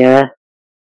throughout the earth,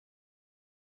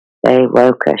 they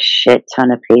woke a shit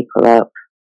ton of people up.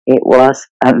 It was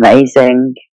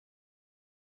amazing.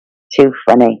 Too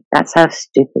funny. That's how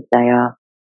stupid they are.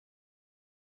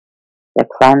 Their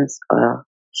plans are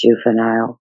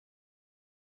juvenile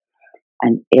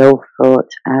and ill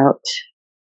thought out.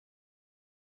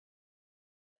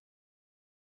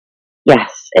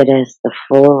 Yes, it is the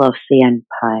fall of the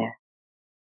empire.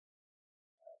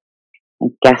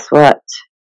 And guess what?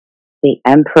 The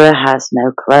emperor has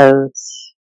no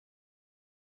clothes.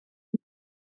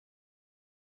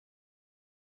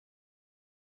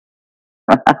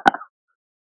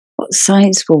 What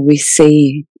signs will we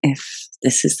see if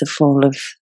this is the fall of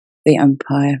the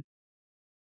empire?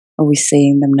 Are we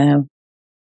seeing them now?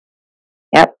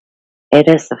 Yep, it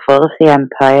is the fall of the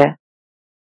empire.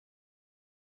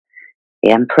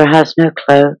 The emperor has no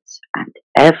clothes and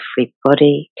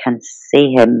everybody can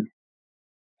see him.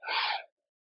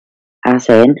 As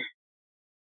in,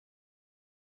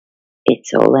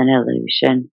 it's all an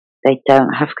illusion. They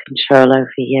don't have control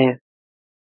over you.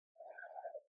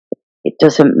 It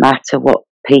doesn't matter what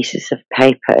pieces of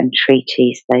paper and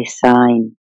treaties they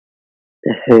sign.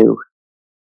 The WHO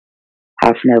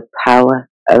have no power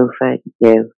over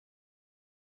you.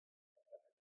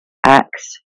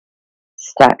 Acts,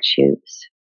 statutes,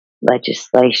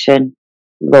 legislation,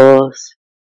 laws,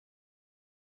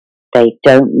 they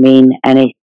don't mean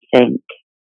anything.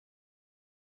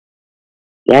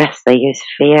 Yes, they use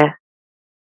fear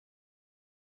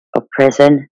or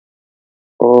prison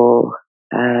or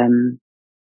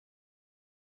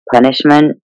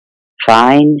punishment,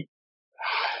 fine,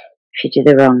 if you do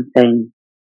the wrong thing.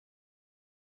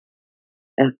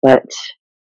 But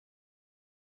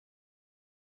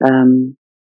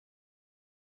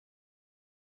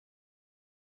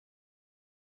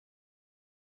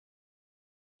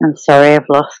I'm sorry, I've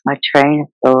lost my train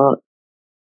of thought.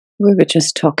 We were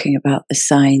just talking about the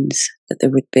signs that there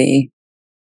would be.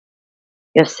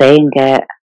 You're seeing it.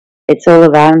 It's all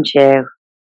around you.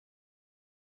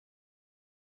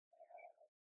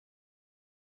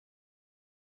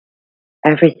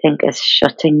 Everything is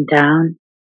shutting down.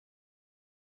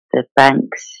 The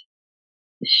banks,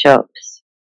 the shops.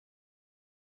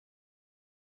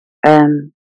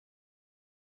 The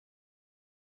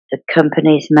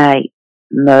companies may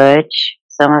merge,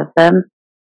 some of them.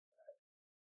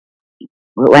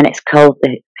 When it's cold,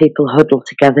 the people huddle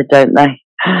together, don't they?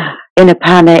 In a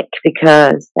panic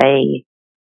because they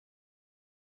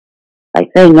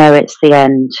know it's the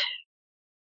end,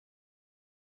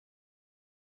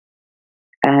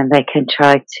 and they can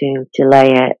try to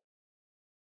delay it.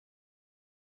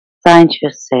 Signs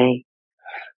you'll see.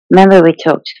 Remember we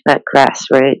talked about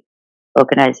grassroots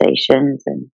organisations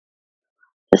and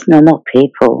just normal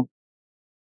people.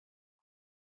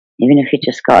 Even if you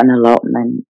just got an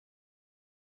allotment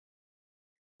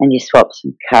and you swap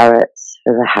some carrots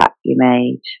for the hat you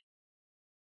made.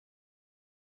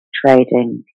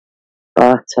 Trading,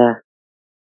 barter.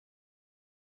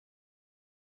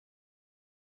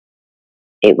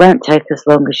 It won't take as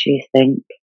long as you think.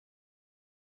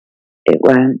 It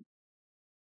won't.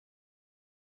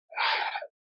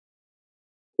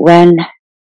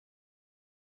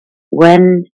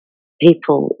 When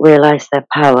people realise their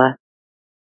power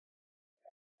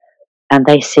and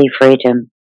they see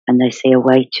freedom and they see a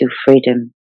way to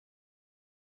freedom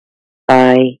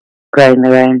by growing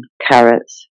their own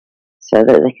carrots so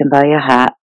that they can buy your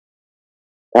hat,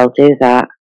 they'll do that.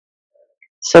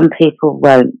 Some people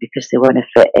won't because they want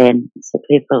to fit in. Some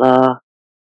people are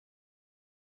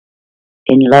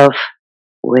in love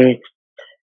with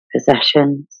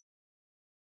possessions.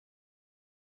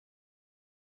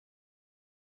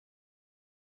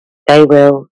 They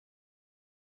will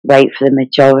wait for the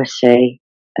majority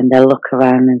and they'll look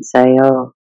around and say,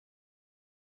 oh,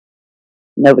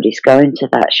 nobody's going to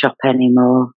that shop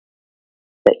anymore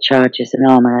that charges an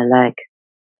arm and a leg.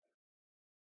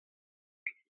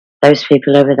 Those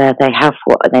people over there, they have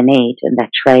what they need and they're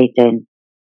trading.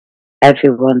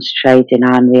 Everyone's trading.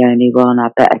 I'm the only one. I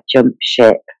better jump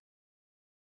ship.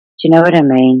 Do you know what I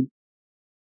mean?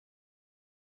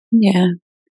 Yeah.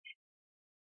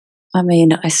 I mean,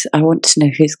 I want to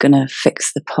know who's going to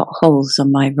fix the potholes on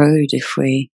my road if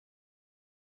we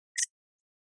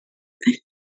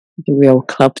all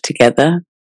club together.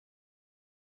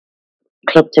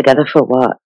 Club together for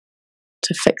what?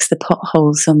 To fix the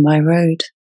potholes on my road.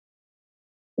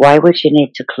 Why would you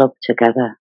need to club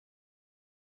together?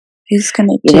 Who's going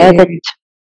to do?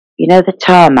 You know the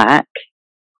tarmac?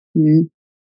 Mm.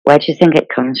 Where do you think it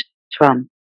comes from?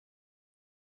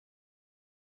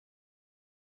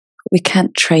 We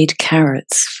can't trade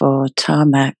carrots for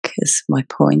tarmac, is my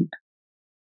point.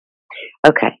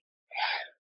 Okay.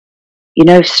 You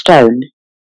know stone?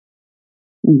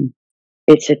 Mm.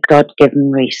 It's a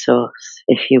God-given resource,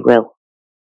 if you will.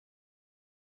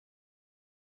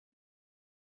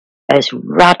 As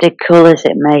radical as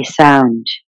it may sound,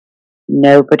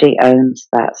 nobody owns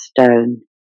that stone.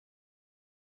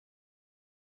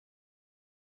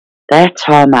 Their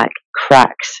tarmac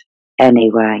cracks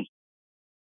anyway.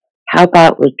 How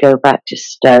about we go back to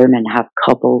stone and have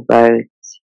cobble roads?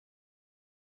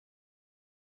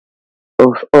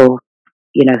 Or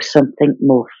something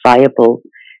more viable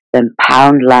than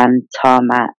Poundland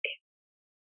tarmac.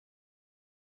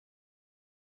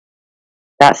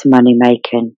 That's money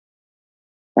making,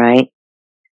 right?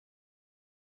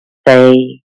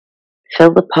 They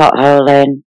fill the pothole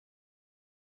in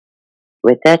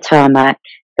with their tarmac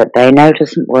that they know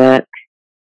doesn't work.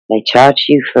 They charge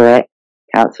you for it,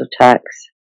 council tax,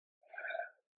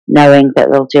 knowing that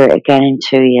they'll do it again in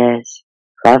 2 years.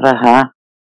 Clever, huh?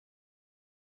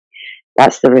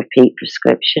 That's the repeat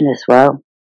prescription as well.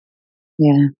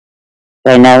 Yeah.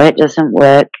 They know it doesn't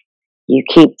work. You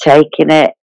keep taking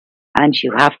it and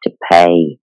you have to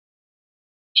pay.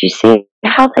 Do you see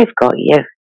how they've got you?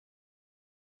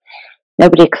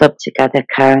 Nobody clubbed together,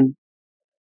 Karen.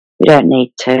 We don't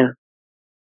need to.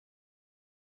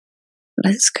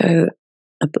 Let's go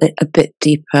a bit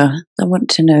deeper. I want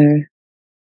to know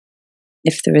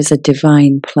if there is a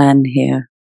divine plan here,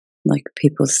 like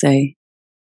people say.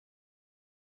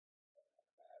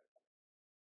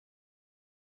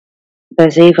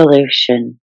 There's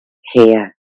evolution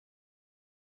here.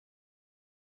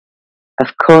 Of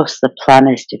course the plan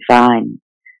is divine.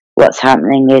 What's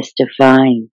happening is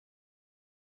divine.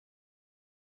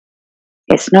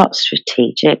 It's not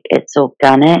strategic, it's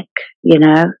organic, you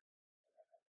know.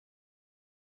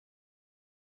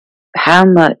 How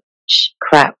much much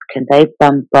crap can they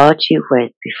bombard you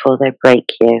with before they break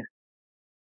you?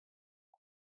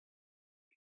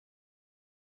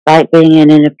 Like being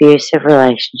in an abusive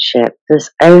relationship,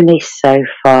 there's only so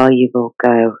far you will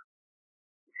go.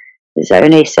 There's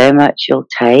only so much you'll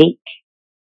take.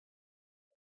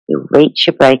 You'll reach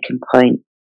your breaking point,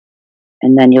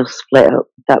 and then you'll split up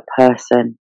with that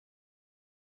person.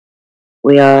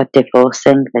 We are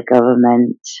divorcing the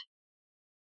government.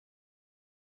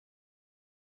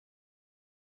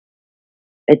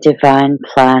 A divine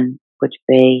plan would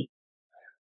be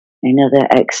another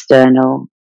external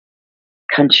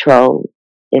control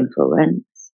influence.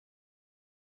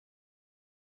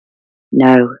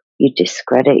 No, you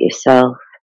discredit yourself.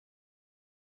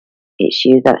 It's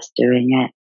you that's doing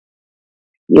it.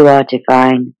 You are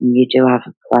divine and you do have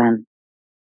a plan.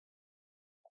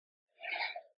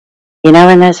 You know,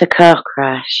 when there's a car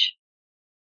crash,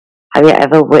 have you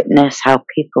ever witnessed how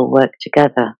people work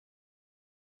together?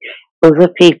 Other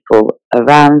people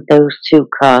around those two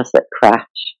cars that crash,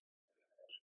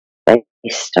 they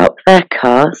stop their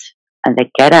cars and they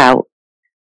get out.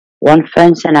 One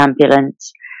phones an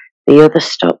ambulance, the other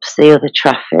stops the other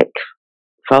traffic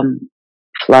from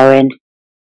flowing.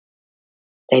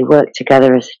 They work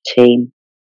together as a team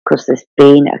because there's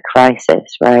been a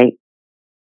crisis, right?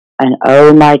 And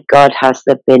oh my God, has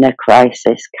there been a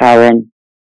crisis, Karen?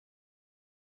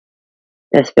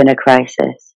 There's been a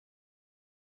crisis.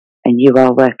 And you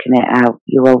are working it out.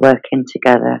 You are working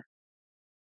together.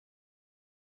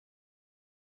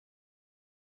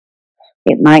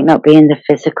 It might not be in the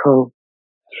physical,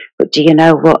 but do you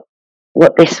know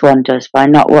what this one does by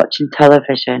not watching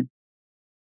television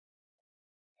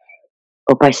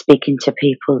or by speaking to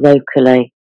people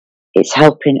locally? It's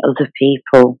helping other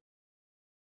people.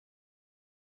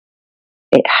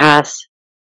 It has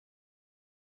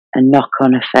a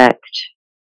knock-on effect.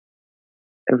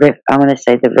 I want to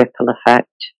say the ripple effect.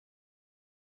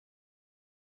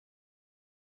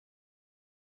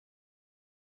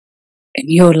 In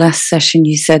your last session,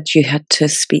 you said you had to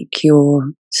speak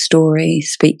your story,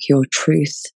 speak your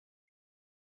truth.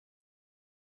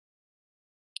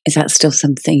 Is that still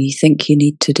something you think you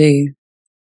need to do?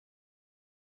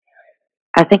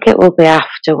 I think it will be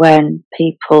after when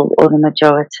people, or the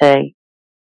majority,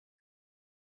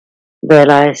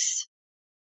 realise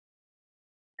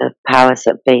the powers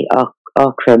that be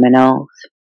are criminals.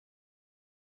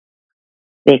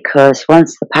 Because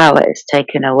once the power is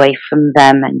taken away from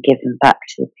them and given back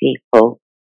to the people,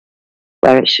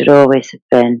 where it should always have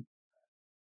been,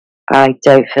 I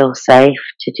don't feel safe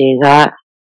to do that.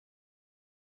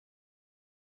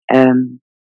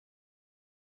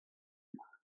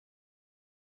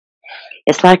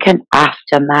 It's like an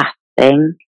aftermath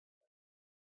thing.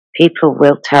 People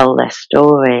will tell their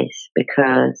stories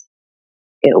because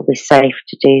it will be safe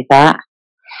to do that.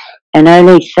 And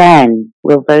only then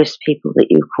will those people that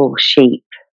you call sheep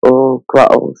or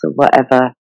grottles or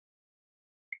whatever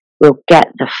will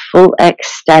get the full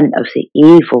extent of the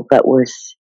evil that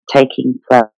was taking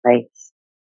place.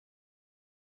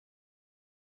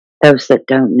 Those that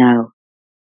don't know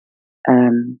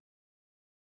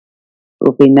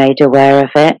will be made aware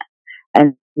of it,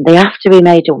 and they have to be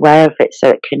made aware of it so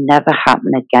it can never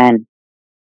happen again.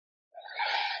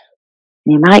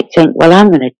 You might think, well,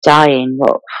 I'm going to die in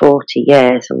 40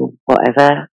 years or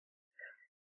whatever.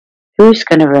 Who's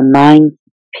going to remind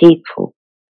people,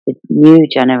 the new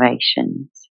generations,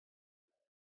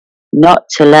 not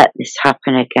to let this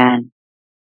happen again?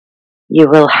 You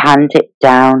will hand it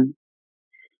down,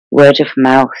 word of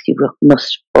mouth. You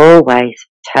must always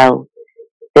tell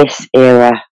this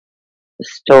era the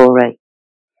story,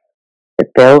 the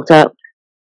build-up,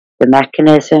 the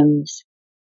mechanisms,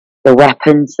 the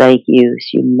weapons they use.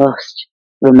 You must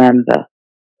remember.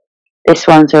 This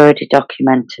one's already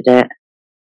documented it.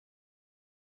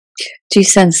 Do you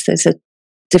sense there's a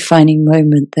defining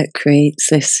moment that creates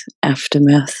this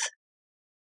aftermath?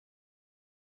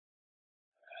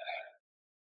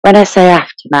 When I say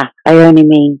aftermath, I only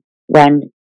mean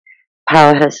when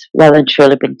power has well and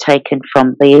truly been taken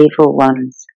from the evil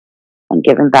ones and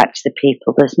given back to the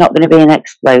people. There's not going to be an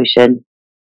explosion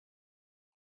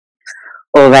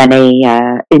or any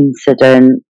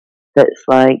incident that's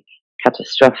like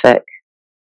catastrophic.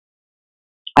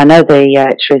 I know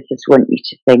the truthers want you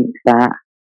to think that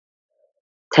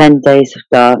 10 days of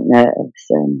darkness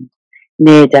and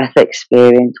near-death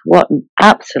experience, what an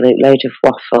absolute load of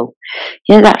waffle.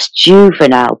 You know, that's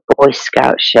juvenile Boy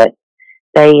Scout shit.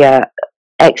 They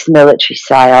ex-military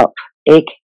psyop.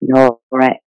 Ignore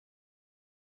it.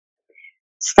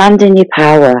 Stand in your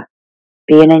power.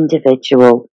 Be an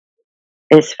individual.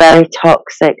 It's very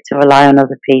toxic to rely on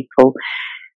other people.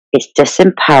 It's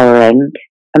disempowering.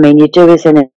 I mean, you do as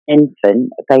an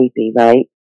infant, a baby, right?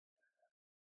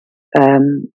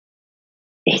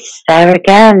 It's there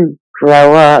again.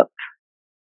 Grow up.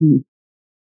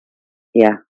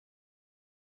 Yeah.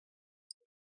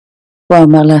 Well,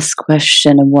 my last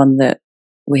question, and one that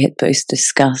we had both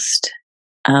discussed,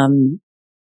 talking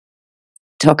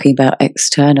about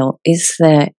external, is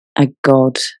there a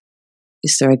God?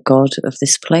 Is there a God of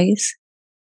this place?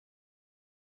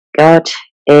 God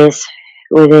is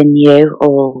within you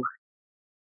all.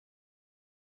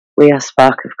 We are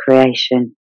spark of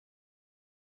creation.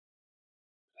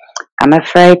 I'm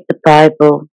afraid the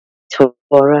Bible,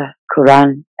 Torah,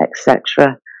 Quran,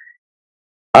 etc.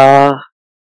 are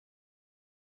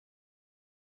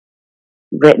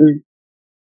written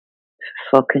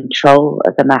for control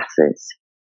of the masses.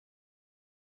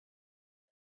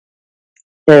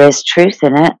 There is truth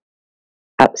in it,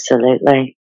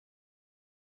 absolutely.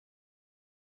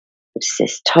 It's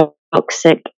this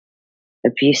toxic,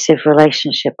 abusive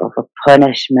relationship of a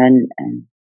punishment, and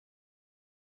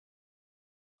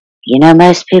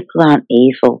most people aren't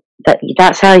evil.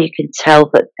 That's how you can tell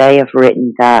that they have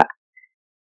written that,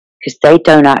 because they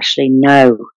don't actually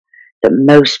know that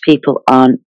most people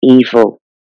aren't evil.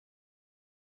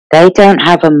 They don't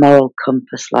have a moral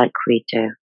compass like we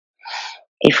do.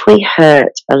 If we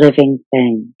hurt a living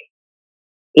thing,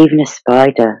 even a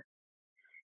spider,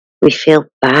 we feel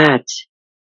bad.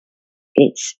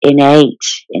 It's innate,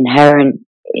 inherent.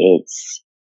 It's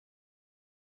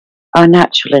our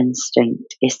natural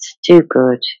instinct is to do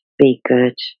good, be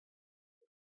good.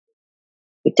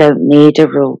 We don't need a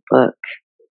rule book.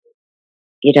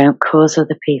 You don't cause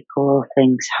other people or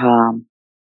things harm.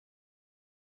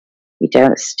 You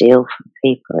don't steal from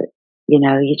people.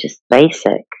 You're just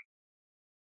basic.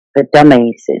 For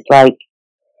dummies, it's like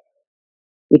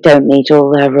we don't need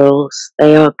all their rules.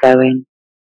 They are going.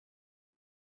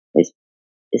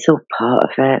 It's all part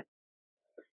of it.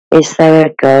 Is there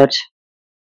a God?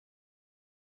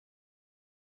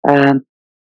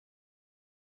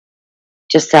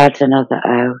 Just add another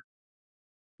O.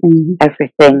 Mm-hmm.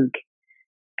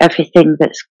 Everything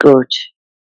that's good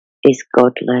is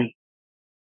godly.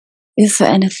 Is there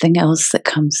anything else that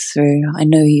comes through? I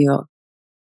know you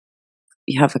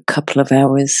have a couple of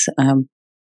hours.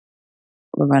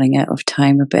 We're running out of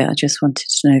time a bit. I just wanted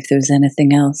to know if there was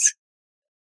anything else.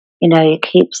 You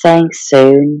keep saying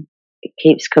soon. It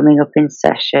keeps coming up in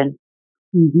session.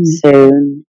 Mm-hmm.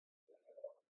 Soon.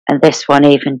 And this one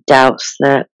even doubts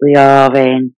that we are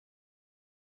in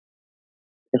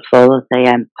the fall of the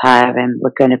empire and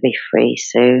we're going to be free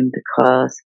soon,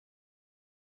 because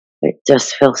it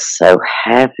does feel so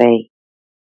heavy.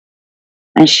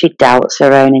 And she doubts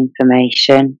her own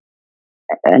information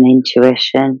and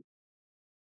intuition.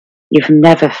 You've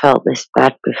never felt this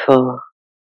bad before.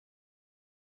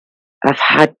 I've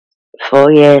had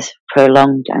 4 years of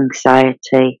prolonged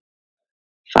anxiety,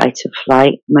 fight or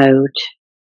flight mode,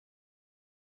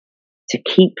 to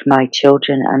keep my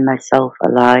children and myself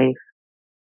alive.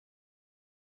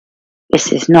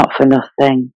 This is not for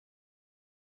nothing.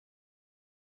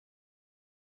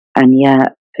 And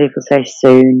yet, people say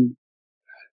soon.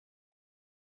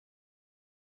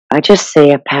 I just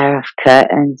see a pair of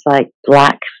curtains, like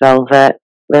black velvet,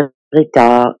 really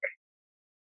dark.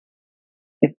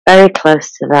 You're very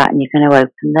close to that and you're going to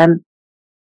open them.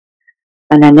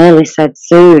 And I nearly said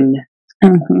soon.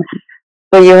 Mm-hmm.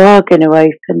 But you are going to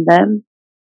open them.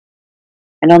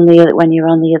 And when you're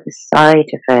on the other side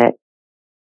of it,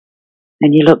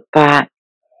 and you look back,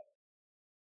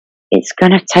 it's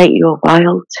going to take you a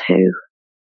while to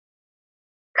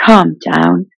calm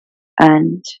down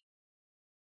and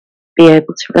be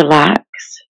able to relax,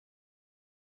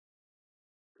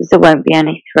 because there won't be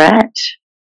any threat.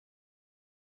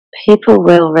 People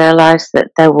will realise that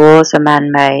their wars are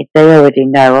man-made. They already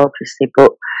know, obviously,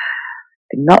 but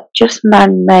not just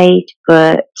man-made,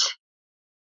 but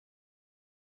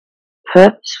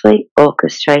purposely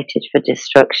orchestrated for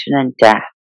destruction and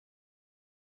death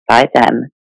by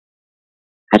them.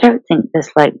 I don't think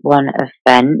there's like one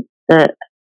event that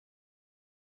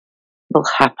will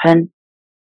happen.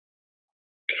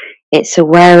 It's a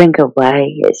wearing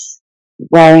away. It's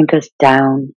wearing us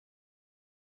down.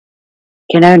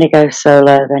 You can only go so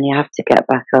low, then you have to get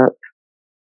back up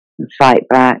and fight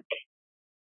back.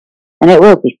 And it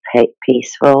will be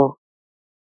peaceful.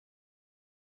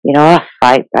 Our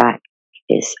fight back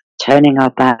is turning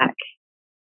our back.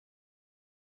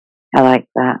 I like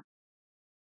that.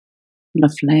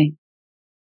 Lovely.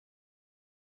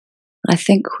 I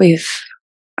think we've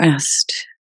asked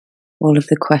all of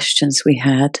the questions we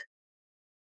had.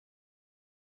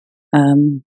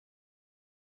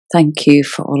 Thank you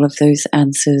for all of those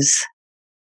answers.